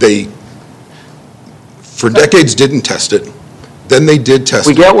 They, for decades, didn't test it. Then they did test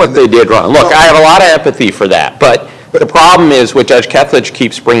it. We get what they did wrong. Look, I have a lot of empathy for that, but the problem is what Judge Kethledge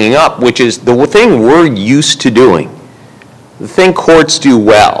keeps bringing up, which is the thing we're used to doing, the thing courts do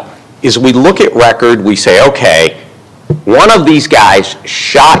well, is we look at record, we say, okay, one of these guys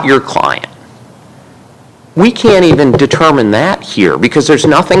shot your client. We can't even determine that here because there's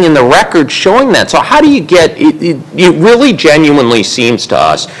nothing in the record showing that. So how do you get, it really genuinely seems to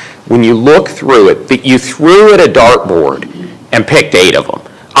us, when you look through it, that you threw at a dartboard and picked 8 of them.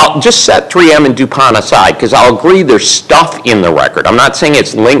 I'll just set 3M and DuPont aside because I'll agree there's stuff in the record. I'm not saying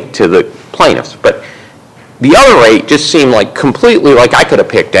it's linked to the plaintiffs, but the other 8 just seem like completely like I could have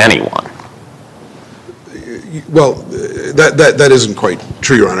picked anyone. Well, that isn't quite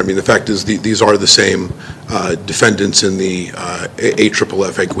true, Your Honor. I mean, the fact is these are the same defendants in the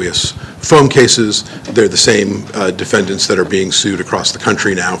AFFF aqueous foam cases. They're the same defendants that are being sued across the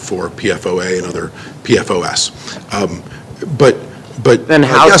country now for PFOA and other PFOS. But then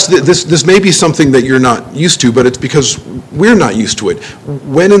how? Yes, this may be something that you're not used to, but it's because we're not used to it.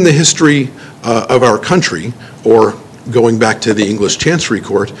 When in the history of our country, or going back to the English Chancery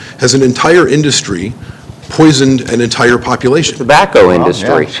Court, has an entire industry poisoned an entire population? Tobacco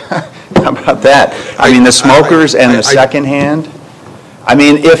industry. Yeah. How about that? I mean, the smokers and the secondhand. I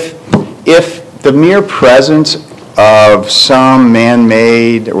mean, if the mere presence of some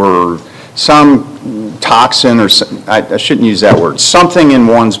man-made or some toxin or I shouldn't use that word, something in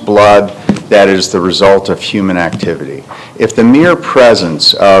one's blood that is the result of human activity. If the mere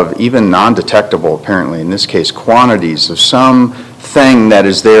presence of even non-detectable, apparently in this case, quantities of some thing that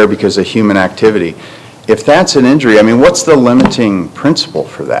is there because of human activity, if that's an injury, I mean, what's the limiting principle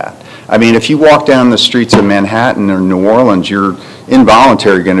for that? I mean, if you walk down the streets of Manhattan or New Orleans, you're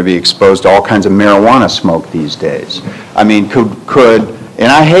involuntarily going to be exposed to all kinds of marijuana smoke these days. I mean, could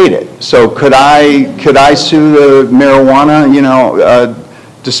and I hate it. So could I sue the marijuana,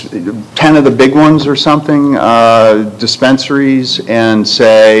 10 of the big ones or something, dispensaries, and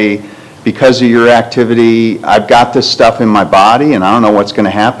say, because of your activity, I've got this stuff in my body and I don't know what's going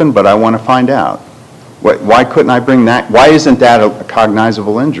to happen, but I want to find out. Why couldn't I bring that? Why isn't that a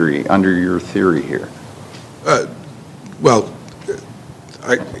cognizable injury under your theory here? Well,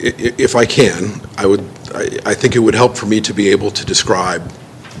 if I can, I think it would help for me to be able to describe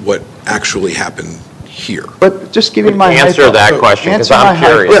what actually happened here. But just give me my answer hypo. that question because Answer I'm my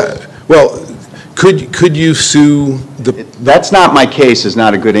hypo. curious. Yeah, well, could you sue the... That's not my case, is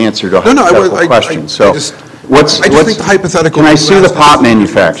not a good answer to a hypothetical question. So I just think the hypothetical... Can I sue the pot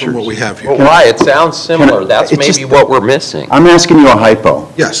manufacturers? From what we have here. Well, why? It sounds similar. That's maybe what we're missing. I'm asking you a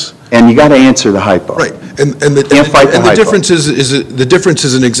hypo. Yes. And you got to answer the hypo. Right, and the difference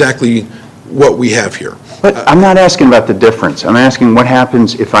isn't exactly what we have here. But I'm not asking about the difference. I'm asking what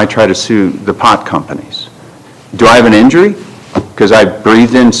happens if I try to sue the pot companies. Do I have an injury? because I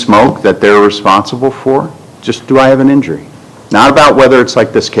breathed in smoke that they're responsible for? Just, do I have an injury? Not about whether it's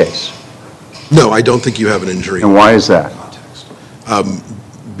like this case. No, I don't think you have an injury. And why is that?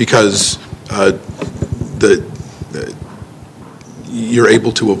 Because you're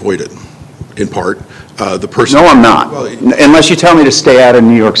able to avoid it, in part. The person. No, I'm not. Well, Unless you tell me to stay out of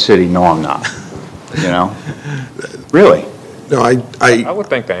New York City, no, I'm not. You know? Really? no, I would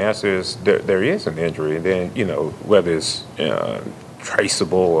think the answer is there is an injury, and then, whether it's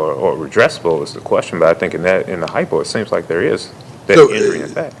traceable or redressable is the question, but I think in the hypo, it seems like there is that injury in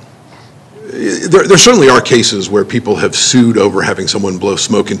fact. There certainly are cases where people have sued over having someone blow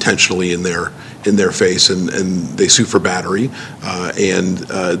smoke intentionally in their face, and they sue for battery,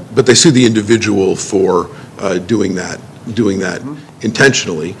 but they sue the individual for doing that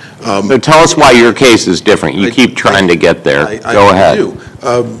intentionally. So tell us why your case is different. You keep trying to get there. Go ahead. I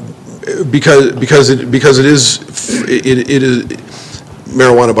do. Because it is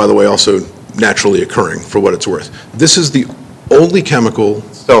marijuana, by the way, also naturally occurring, for what it's worth. This is the only chemical.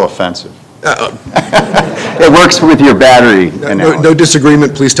 So offensive. It works with your battery. No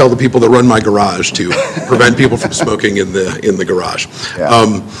disagreement. Please tell the people that run my garage to prevent people from smoking in the garage.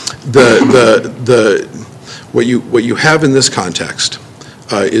 Yeah. What you have in this context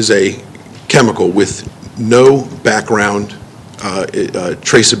is a chemical with no background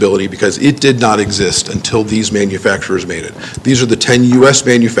traceability, because it did not exist until these manufacturers made it. These are the 10 U.S.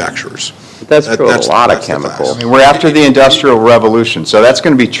 manufacturers. That's true of a lot of chemicals. I mean, we're after the Industrial Revolution, so that's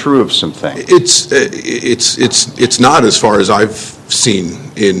going to be true of some things. It's not, as far as I've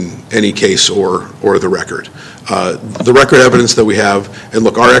seen in any case or the record. The record evidence that we have, and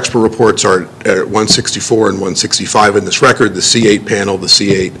look, our expert reports are at 164 and 165 in this record, the C8 panel, the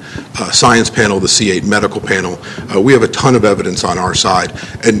C8 science panel, the C8 medical panel. We have a ton of evidence on our side.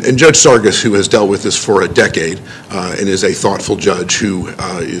 And Judge Sargas, who has dealt with this for a decade and is a thoughtful judge who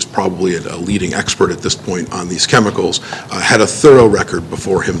is probably a leading expert at this point on these chemicals, had a thorough record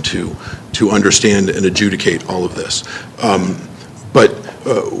before him to understand and adjudicate all of this. But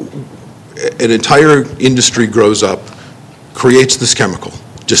an entire industry grows up, creates this chemical,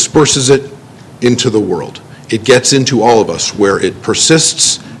 disperses it into the world. It gets into all of us, where it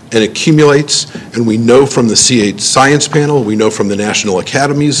persists and accumulates, and we know from the C8 science panel, we know from the National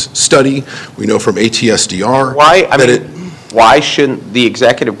Academy's study, we know from ATSDR. Why shouldn't the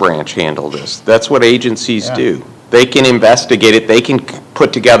executive branch handle this? That's what agencies do. They can investigate it, they can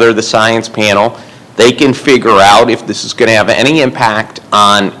put together the science panel, they can figure out if this is going to have any impact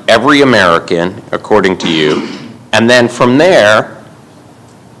on every American, according to you, and then from there,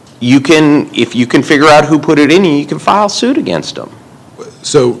 if you can figure out who put it in you can file suit against them.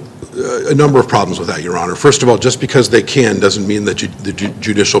 So a number of problems with that, Your Honor. First of all, just because they can doesn't mean that the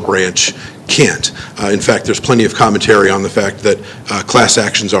judicial branch can't. In fact, there's plenty of commentary on the fact that class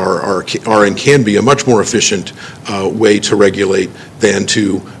actions are and can be a much more efficient way to regulate than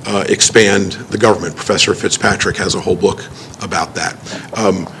to expand the government. Professor Fitzpatrick has a whole book about that.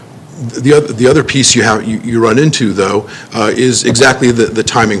 The other piece you run into, though, is exactly the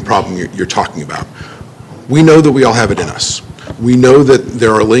timing problem you're talking about. We know that we all have it in us. We know that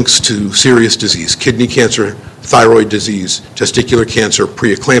there are links to serious disease: kidney cancer, thyroid disease, testicular cancer,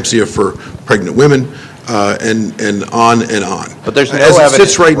 preeclampsia for pregnant women, and on and on. But there's no As evidence, it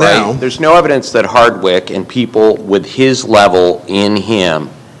sits right now, there's no evidence that Hardwick and people with his level in him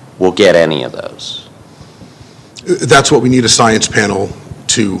will get any of those. That's what we need a science panel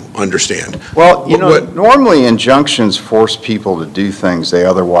to understand. Well, normally injunctions force people to do things they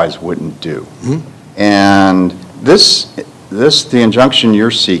otherwise wouldn't do. Mm-hmm. And the injunction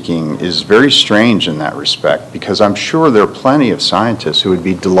you're seeking is very strange in that respect, because I'm sure there are plenty of scientists who would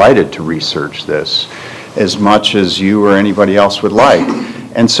be delighted to research this as much as you or anybody else would like.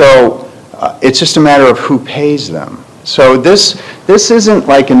 And so it's just a matter of who pays them. So this isn't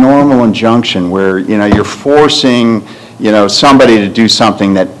like a normal injunction where, you're forcing, somebody to do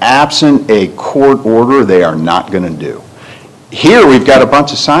something that, absent a court order, they are not going to do. Here we've got a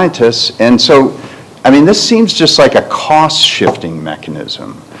bunch of scientists, and so this seems just like a cost-shifting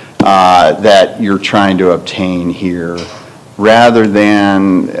mechanism that you're trying to obtain here, rather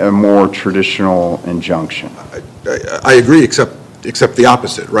than a more traditional injunction. I agree, except the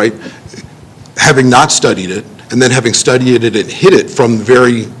opposite, right? Having not studied it, and then having studied it and hid it from the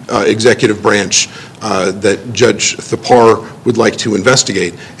very executive branch that Judge Thapar would like to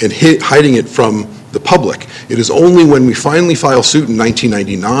investigate, and hiding it from the public. It is only when we finally file suit in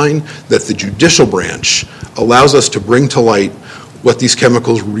 1999 that the judicial branch allows us to bring to light what these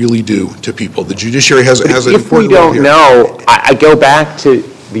chemicals really do to people. The judiciary has an important role here. If we don't know, I go back to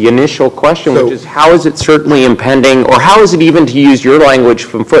the initial question, So- which is how is it certainly impending, or how is it even, to use your language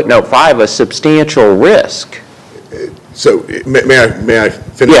from footnote 5, a substantial risk? So may I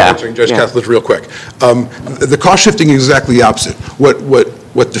finish Yeah, answering Judge yeah. Catholic real quick? The cost shifting is exactly the opposite.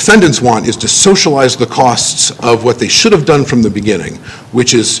 What defendants want is to socialize the costs of what they should have done from the beginning,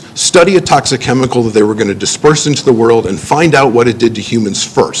 which is study a toxic chemical that they were going to disperse into the world and find out what it did to humans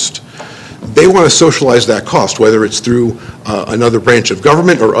first. They want to socialize that cost, whether it's through another branch of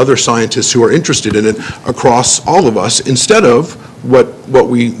government or other scientists who are interested in it across all of us, instead of what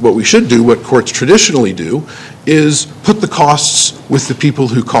we should do, what courts traditionally do, is put the costs with the people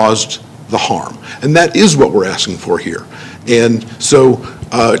who caused the harm. And that is what we're asking for here. And so...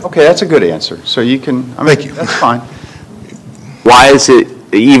 Okay, that's a good answer. So you can, Thank you. That's fine. Why is it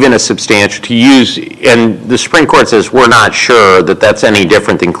even a substantial, to use, and the Supreme Court says we're not sure that that's any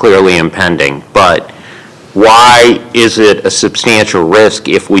different than clearly impending, but why is it a substantial risk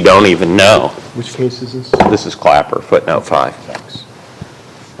if we don't even know? Which case is this? This is Clapper, footnote 5.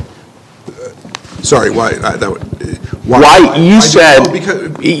 Sorry, why? Why, you said, Oh,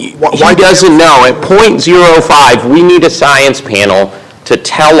 because- he why- doesn't know. At .05, we need a science panel to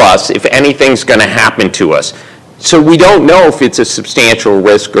tell us if anything's going to happen to us. So we don't know if it's a substantial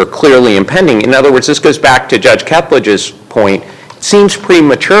risk or clearly impending. In other words, this goes back to Judge Ketledge's point. It seems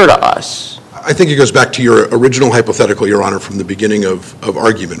premature to us. I think it goes back to your original hypothetical, Your Honor, from the beginning of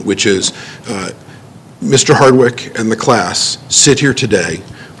argument, which is Mr. Hardwick and the class sit here today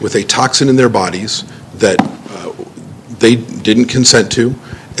with a toxin in their bodies that they didn't consent to,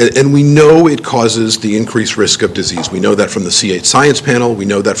 and we know it causes the increased risk of disease. We know that from the C8 Science Panel. We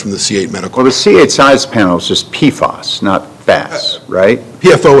know that from the C8 Medical. Well, the C8 Science Panel is just PFAS, not FAS, right?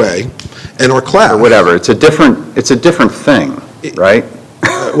 PFOA, and our class. Or whatever. It's a different thing, right?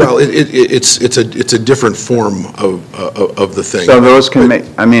 Well, it's a different form of the thing. So those can make,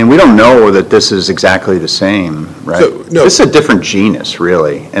 I mean, we don't know that this is exactly the same, right? So, no. This is a different genus,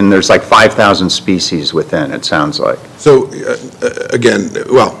 really, and there's like 5,000 species within, it sounds like. So, again,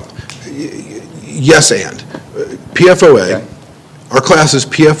 well, yes and. PFOA, Okay. our class is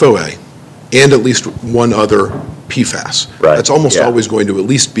PFOA and at least one other PFAS. Right, That's almost yeah. always going to at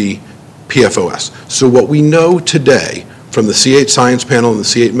least be PFOS. So what we know today from the C8 Science Panel and the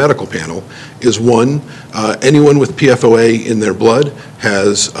C8 Medical Panel is, one, anyone with PFOA in their blood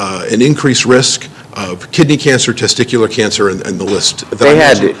has an increased risk of kidney cancer, testicular cancer, and the list that They I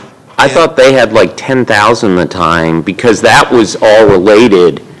had, mentioned. I thought they had like 10,000 at the time, because that was all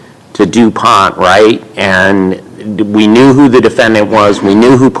related to DuPont, right? And we knew who the defendant was, we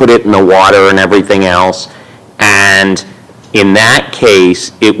knew who put it in the water and everything else. And in that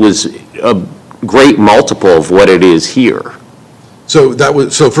case, it was a great multiple of what it is here. So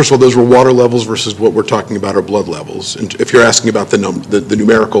first of all, those were water levels versus what we're talking about are blood levels. And if you're asking about the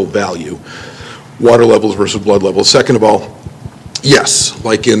numerical value, water levels versus blood levels. Second of all, yes,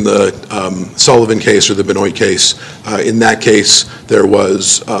 like in the Sullivan case or the Benoit case, in that case, there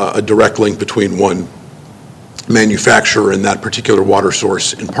was a direct link between one manufacturer and that particular water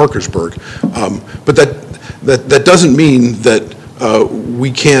source in Parkersburg. But that doesn't mean that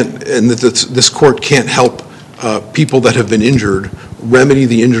we can't, and that this court can't help people that have been injured remedy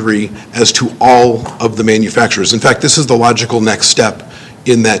the injury as to all of the manufacturers. In fact, this is the logical next step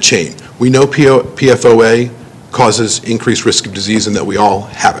in that chain. We know PFOA causes increased risk of disease and that we all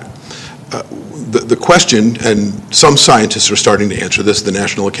have it. The question, and some scientists are starting to answer this, the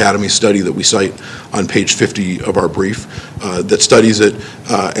National Academy study that we cite on page 50 of our brief, that studies it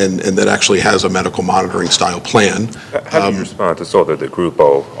and that actually has a medical monitoring style plan. How do you respond to sort of the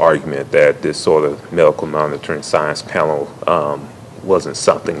Grupo argument that this sort of medical monitoring science panel wasn't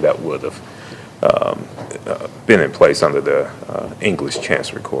something that would have been in place under the English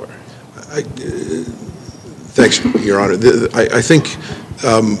Chancery Court? Thanks, Your Honor. I think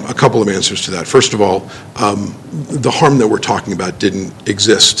a couple of answers to that. First of all, the harm that we're talking about didn't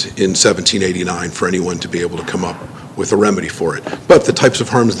exist in 1789 for anyone to be able to come up with a remedy for it. But the types of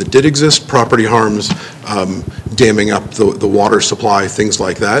harms that did exist, property harms, damming up the water supply, things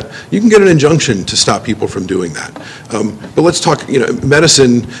like that, you can get an injunction to stop people from doing that. But let's talk,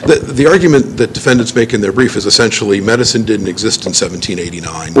 medicine, the argument that defendants make in their brief is essentially medicine didn't exist in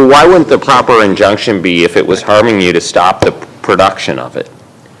 1789. Well, why wouldn't the proper injunction be, if it was harming you, to stop the production of it?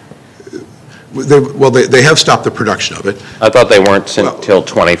 They have stopped the production of it. I thought they weren't until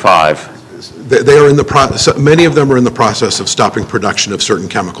 25. They are in the process. Many of them are in the process of stopping production of certain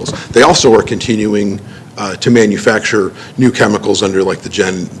chemicals. They also are continuing to manufacture new chemicals under like the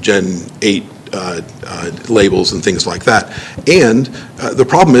Gen 8 labels and things like that. And the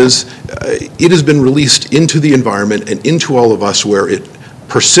problem is, it has been released into the environment and into all of us where it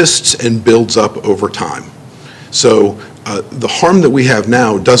persists and builds up over time. So the harm that we have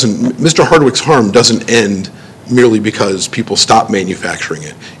now Mr. Hardwick's harm doesn't end merely because people stop manufacturing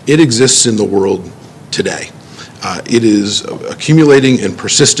it. It exists in the world today. It is accumulating and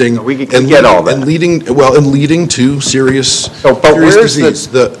persisting. We get all that. And leading to serious disease.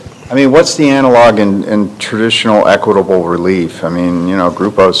 What's the analog in traditional equitable relief?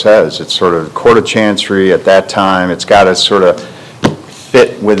 Grupo says it's sort of court of chancery at that time. It's got to sort of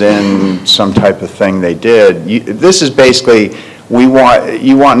fit within some type of thing they did. This is basically, you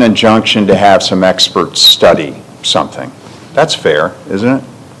want an injunction to have some experts study something. That's fair, isn't it?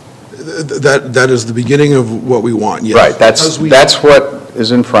 That is the beginning of what we want, yes. Right, that's what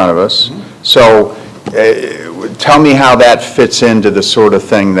is in front of us. Mm-hmm. So tell me how that fits into the sort of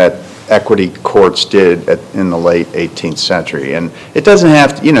thing that equity courts did in the late 18th century. And it doesn't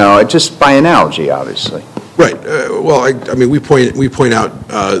have to, just by analogy, obviously. Right. We point out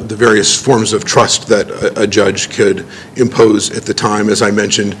the various forms of trust that a judge could impose at the time. As I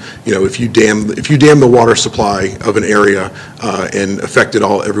mentioned, if you dam the water supply of an area and affected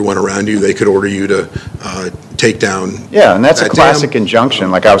everyone around you, they could order you to take down. Yeah, and that's a classic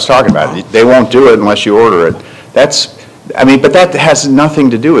injunction, like I was talking about. They won't do it unless you order it. But that has nothing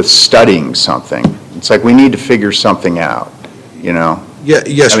to do with studying something. It's like we need to figure something out. Yeah,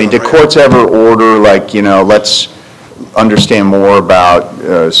 yes. Did courts ever order, let's understand more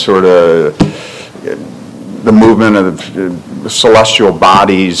about sort of the movement of celestial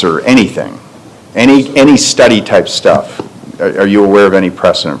bodies or anything? Any study type stuff? Are you aware of any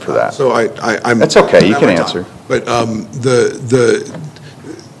precedent for that? So I'm. That's okay. You can answer. But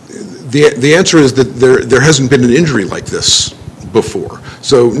the answer is that there hasn't been an injury like this before.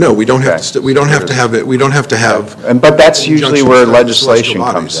 So no, we don't have to. We don't have to have it. We don't have to have. But that's usually where legislation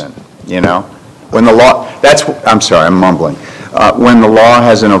comes in. When the law. I'm sorry. I'm mumbling. When the law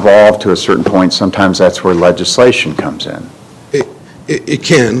hasn't evolved to a certain point, sometimes that's where legislation comes in. It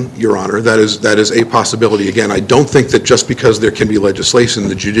can, Your Honor. That is a possibility. Again, I don't think that just because there can be legislation,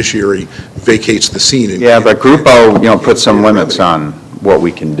 the judiciary vacates the scene. But Grupo, puts some limits on what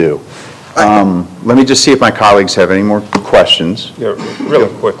we can do. Let me just see if my colleagues have any more questions. Yeah, really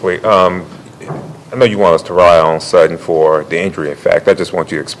quickly. I know you want us to rely on Sutton for the injury. In fact, I just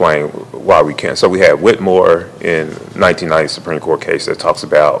want you to explain why we can't. So we had Whitmore in 1990 Supreme Court case that talks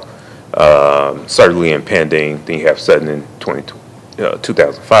about certainly impending. Then you have Sutton in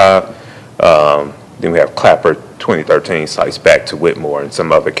 2005. Then we have Clapper 2013 cites back to Whitmore and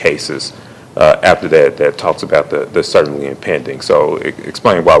some other cases. After that talks about the certainly impending. So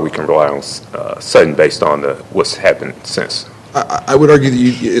explain why we can rely on Sutton based on what's happened since. I would argue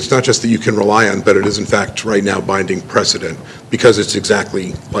that it's not just that you can rely on, but it is in fact right now binding precedent because it's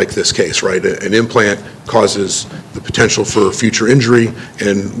exactly like this case, right? An implant causes the potential for future injury,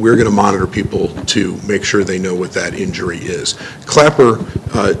 and we're going to monitor people to make sure they know what that injury is. Clapper,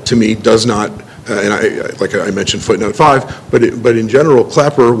 to me, does not. Like I mentioned, footnote 5, but in general,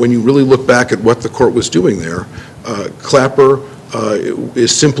 Clapper, when you really look back at what the court was doing there, Clapper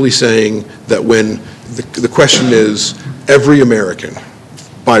is simply saying that when the question is every American,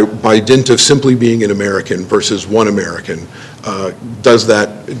 by dint of simply being an American versus one American, does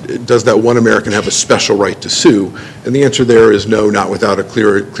that one American have a special right to sue? And the answer there is no, not without a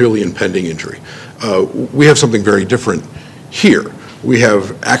clearly impending injury. We have something very different here. We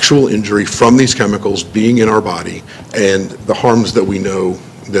have actual injury from these chemicals being in our body and the harms that we know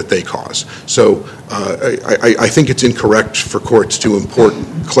that they cause. So I think it's incorrect for courts to import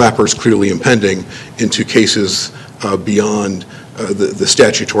Clapper's clearly impending into cases beyond the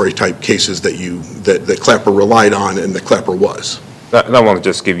statutory type cases that Clapper relied on and that Clapper was. And I want to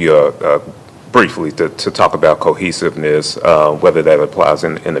just give you briefly to talk about cohesiveness, whether that applies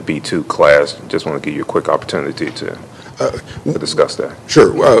in the B2 class. Just want to give you a quick opportunity to discuss that.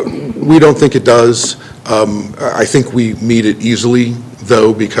 Sure. We don't think it does. I think we meet it easily,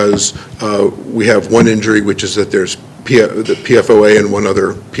 though, because we have one injury, which is that there's the PFOA and one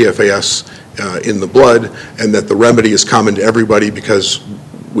other PFAS in the blood, and that the remedy is common to everybody because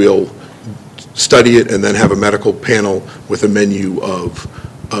we'll study it and then have a medical panel with a menu of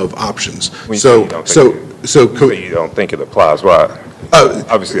options. So you don't think it applies? Why?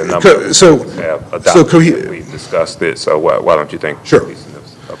 Obviously, a number of have adopted it. We've discussed it, so why don't you think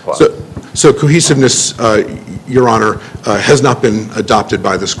cohesiveness applies? So cohesiveness, Your Honor, has not been adopted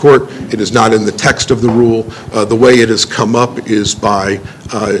by this court. It is not in the text of the rule. The way it has come up is by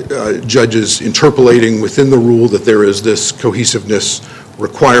judges interpolating within the rule that there is this cohesiveness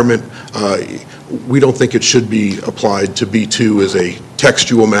requirement. We don't think it should be applied to B2 as a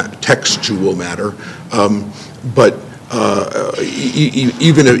textual matter, but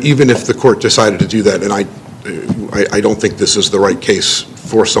even if the court decided to do that, and I don't think this is the right case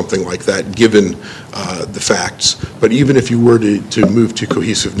for something like that, given the facts, but even if you were to move to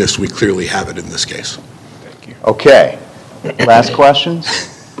cohesiveness, we clearly have it in this case. Thank you. Okay. Last questions?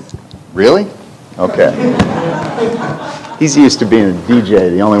 Really? Okay. He's used to being a DJ,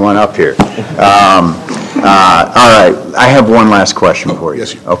 the only one up here. All right. I have one last question for you.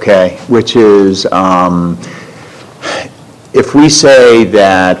 Yes, sir. Okay, which is, if we say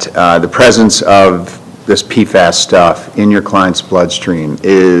that the presence of this PFAS stuff in your client's bloodstream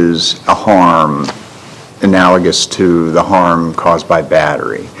is a harm analogous to the harm caused by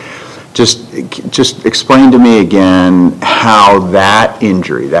battery, just explain to me again how that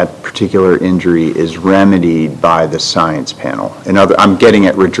injury, that particular injury, is remedied by the science panel. I'm getting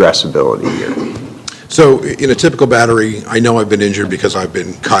at redressability here. So in a typical battery, I know I've been injured because I've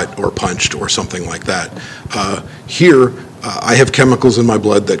been cut or punched or something like that. Here, I have chemicals in my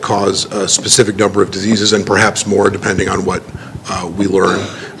blood that cause a specific number of diseases and perhaps more depending on what we learn.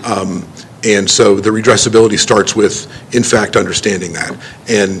 And so the redressability starts with, in fact, understanding that.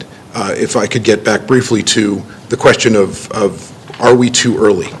 And if I could get back briefly to the question of are we too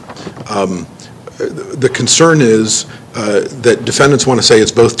early? The concern is that defendants want to say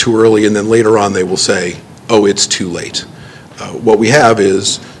it's both too early, and then later on they will say, oh, it's too late. What we have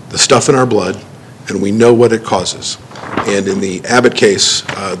is the stuff in our blood, and we know what it causes. And in the Abbott case,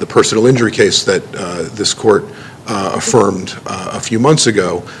 the personal injury case that this court affirmed a few months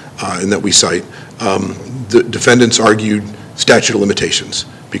ago, and that we cite, the defendants argued statute of limitations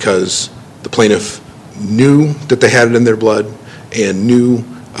because the plaintiff knew that they had it in their blood and knew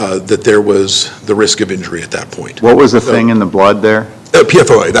that there was the risk of injury at that point. What was the thing in the blood there?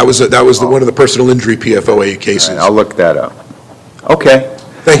 PFOA. That was one of the personal injury PFOA cases. All right, I'll look that up. Okay.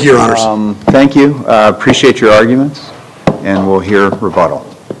 Thank you, Your Honors. Thank you. Appreciate your arguments, and we'll hear rebuttal.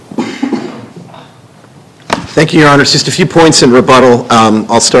 Thank you, Your Honors. Just a few points in rebuttal.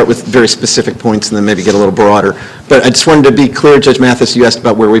 I'll start with very specific points and then maybe get a little broader. But I just wanted to be clear, Judge Mathis, you asked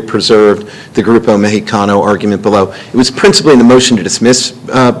about where we preserved the Grupo Mexicano argument below. It was principally in the motion to dismiss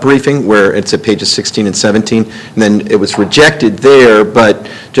briefing, where it's at pages 16 and 17, and then it was rejected there, but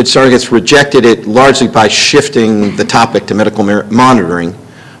Judge Sargas rejected it largely by shifting the topic to medical monitoring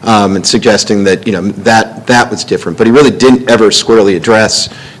and suggesting that, that was different. But he really didn't ever squarely address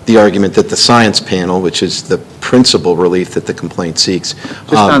the argument that the science panel, which is the principal relief that the complaint seeks.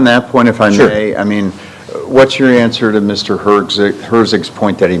 Just on that point, if I may, I mean, what's your answer to Mr. Herzig's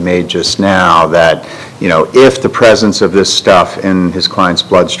point that he made just now that, if the presence of this stuff in his client's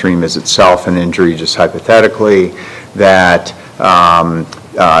bloodstream is itself an injury, just hypothetically, that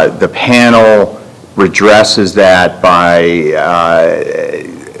the panel redresses that by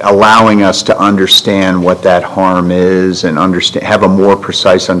allowing us to understand what that harm is and have a more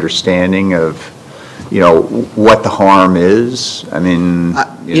precise understanding of, what the harm is? I mean,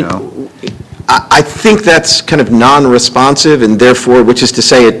 I think that's kind of non-responsive, and therefore, which is to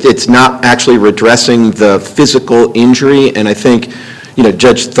say it's not actually redressing the physical injury. And I think,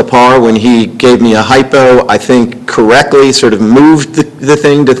 Judge Thapar, when he gave me a hypo, I think correctly sort of moved the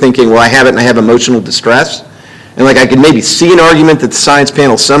thing to thinking, well, I have it and I have emotional distress. And I could maybe see an argument that the science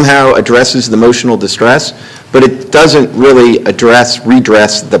panel somehow addresses the emotional distress, but it doesn't really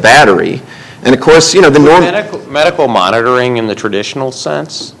redress the battery. And of course, the medical monitoring in the traditional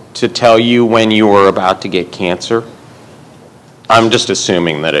sense to tell you when you are about to get cancer. I'm just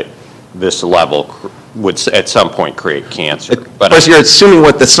assuming that this level would at some point create cancer. But of course, you're assuming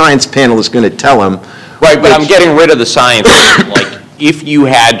what the science panel is going to tell them. Right, but I'm getting rid of the science. If you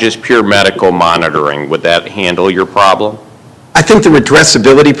had just pure medical monitoring, would that handle your problem? I think the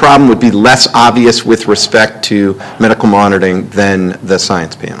redressability problem would be less obvious with respect to medical monitoring than the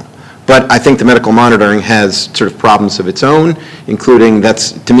science panel. But I think the medical monitoring has sort of problems of its own, including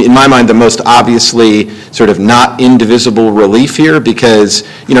that's, to me, in my mind, the most obviously sort of not indivisible relief here because,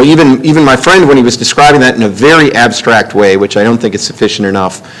 even my friend, when he was describing that in a very abstract way, which I don't think is sufficient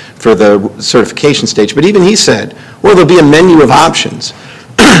enough for the certification stage, but even he said, well, there'll be a menu of options.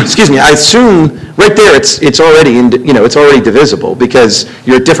 Excuse me, I assume right there it's already, it's already divisible because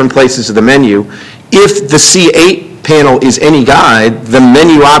you're at different places of the menu. If the C8 panel is any guide, the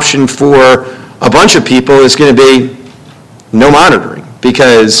menu option for a bunch of people is going to be no monitoring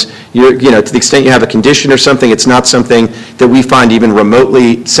because to the extent you have a condition or something, it's not something that we find even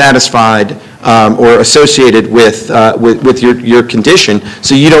remotely satisfied or associated with your condition,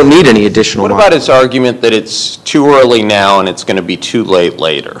 so you don't need any additional monitoring. What about his argument that it's too early now and it's going to be too late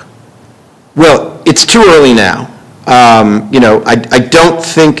later? Well, it's too early now. I don't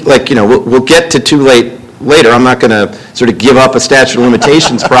think, we'll get to too late later. I'm not going to sort of give up a statute of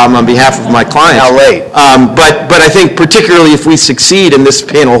limitations problem on behalf of my clients. How late? But I think particularly if we succeed and this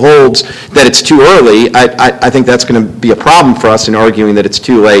panel holds that it's too early, I think that's going to be a problem for us in arguing that it's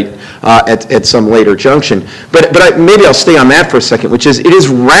too late at some later junction. But maybe I'll stay on that for a second, which is it is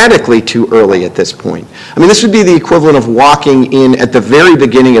radically too early at this point. I mean, this would be the equivalent of walking in at the very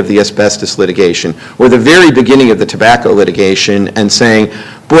beginning of the asbestos litigation or the very beginning of the tobacco litigation and saying,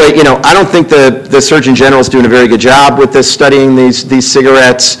 boy, you know, I don't think the Surgeon General is doing a very good job with this, studying these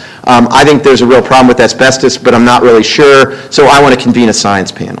cigarettes. I think there's a real problem with asbestos, but I'm not really sure, so I want to convene a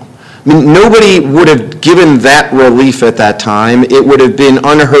science panel. I mean, nobody would have given that relief at that time. It would have been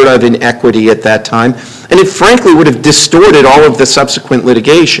unheard of in equity at that time, and it frankly would have distorted all of the subsequent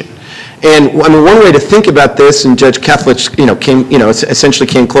litigation. And I mean, one way to think about this, and Judge Kethledge, essentially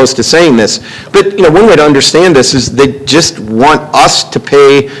came close to saying this, but one way to understand this is they just want us to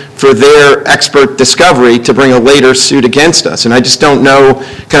pay for their expert discovery to bring a later suit against us. And I just don't know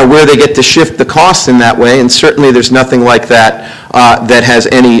kind of where they get to shift the costs in that way. And certainly there's nothing like that that has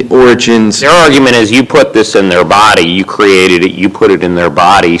any origins. Their argument is you put this in their body, you created it, you put it in their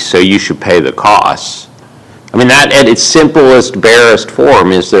body, so you should pay the costs. I mean, that at its simplest, barest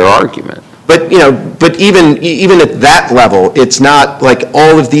form is their argument. But even at that level, it's not like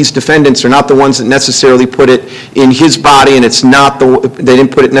all of these defendants are not the ones that necessarily put it in his body, and it's not they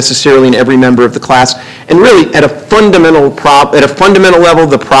didn't put it necessarily in every member of the class. And really, at a fundamental level,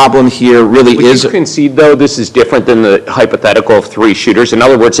 the problem here really is. Would you concede, though, this is different than the hypothetical of 3 shooters? In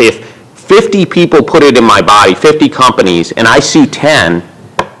other words, if 50 people put it in my body, 50 companies, and I sue 10,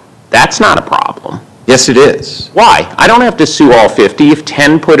 that's not a problem. Yes, it is. Why? I don't have to sue all 50 if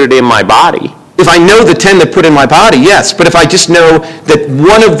 10 put it in my body. If I know the 10 that put it in my body, yes. But if I just know that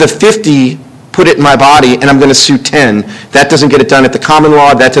one of the 50 put it in my body and I'm going to sue 10, that doesn't get it done at the common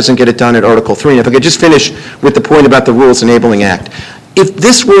law, that doesn't get it done at Article 3. And if I could just finish with the point about the Rules Enabling Act. If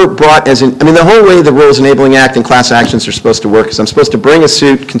this were brought as the whole way the Rules Enabling Act and class actions are supposed to work is I'm supposed to bring a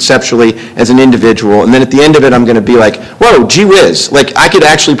suit conceptually as an individual, and then at the end of it I'm going to be like, whoa, gee whiz, like I could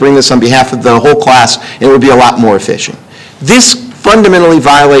actually bring this on behalf of the whole class and it would be a lot more efficient. This fundamentally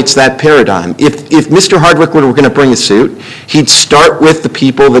violates that paradigm. If Mr. Hardwick were going to bring a suit, he'd start with the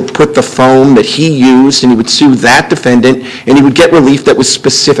people that put the foam that he used, and he would sue that defendant, and he would get relief that was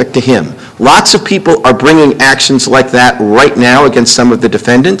specific to him. Lots of people are bringing actions like that right now against some of the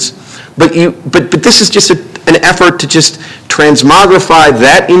defendants, but this is just an effort to just transmogrify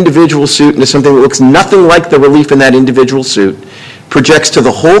that individual suit into something that looks nothing like the relief in that individual suit, projects to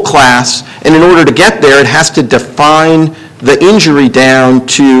the whole class, and in order to get there, it has to define the injury down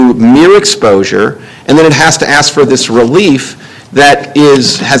to mere exposure, and then it has to ask for this relief that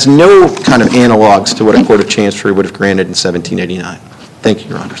has no kind of analogs to what a court of chancery would have granted in 1789. Thank you,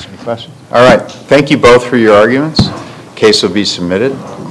 Your Honors. Any questions? All right. Thank you both for your arguments. Case will be submitted.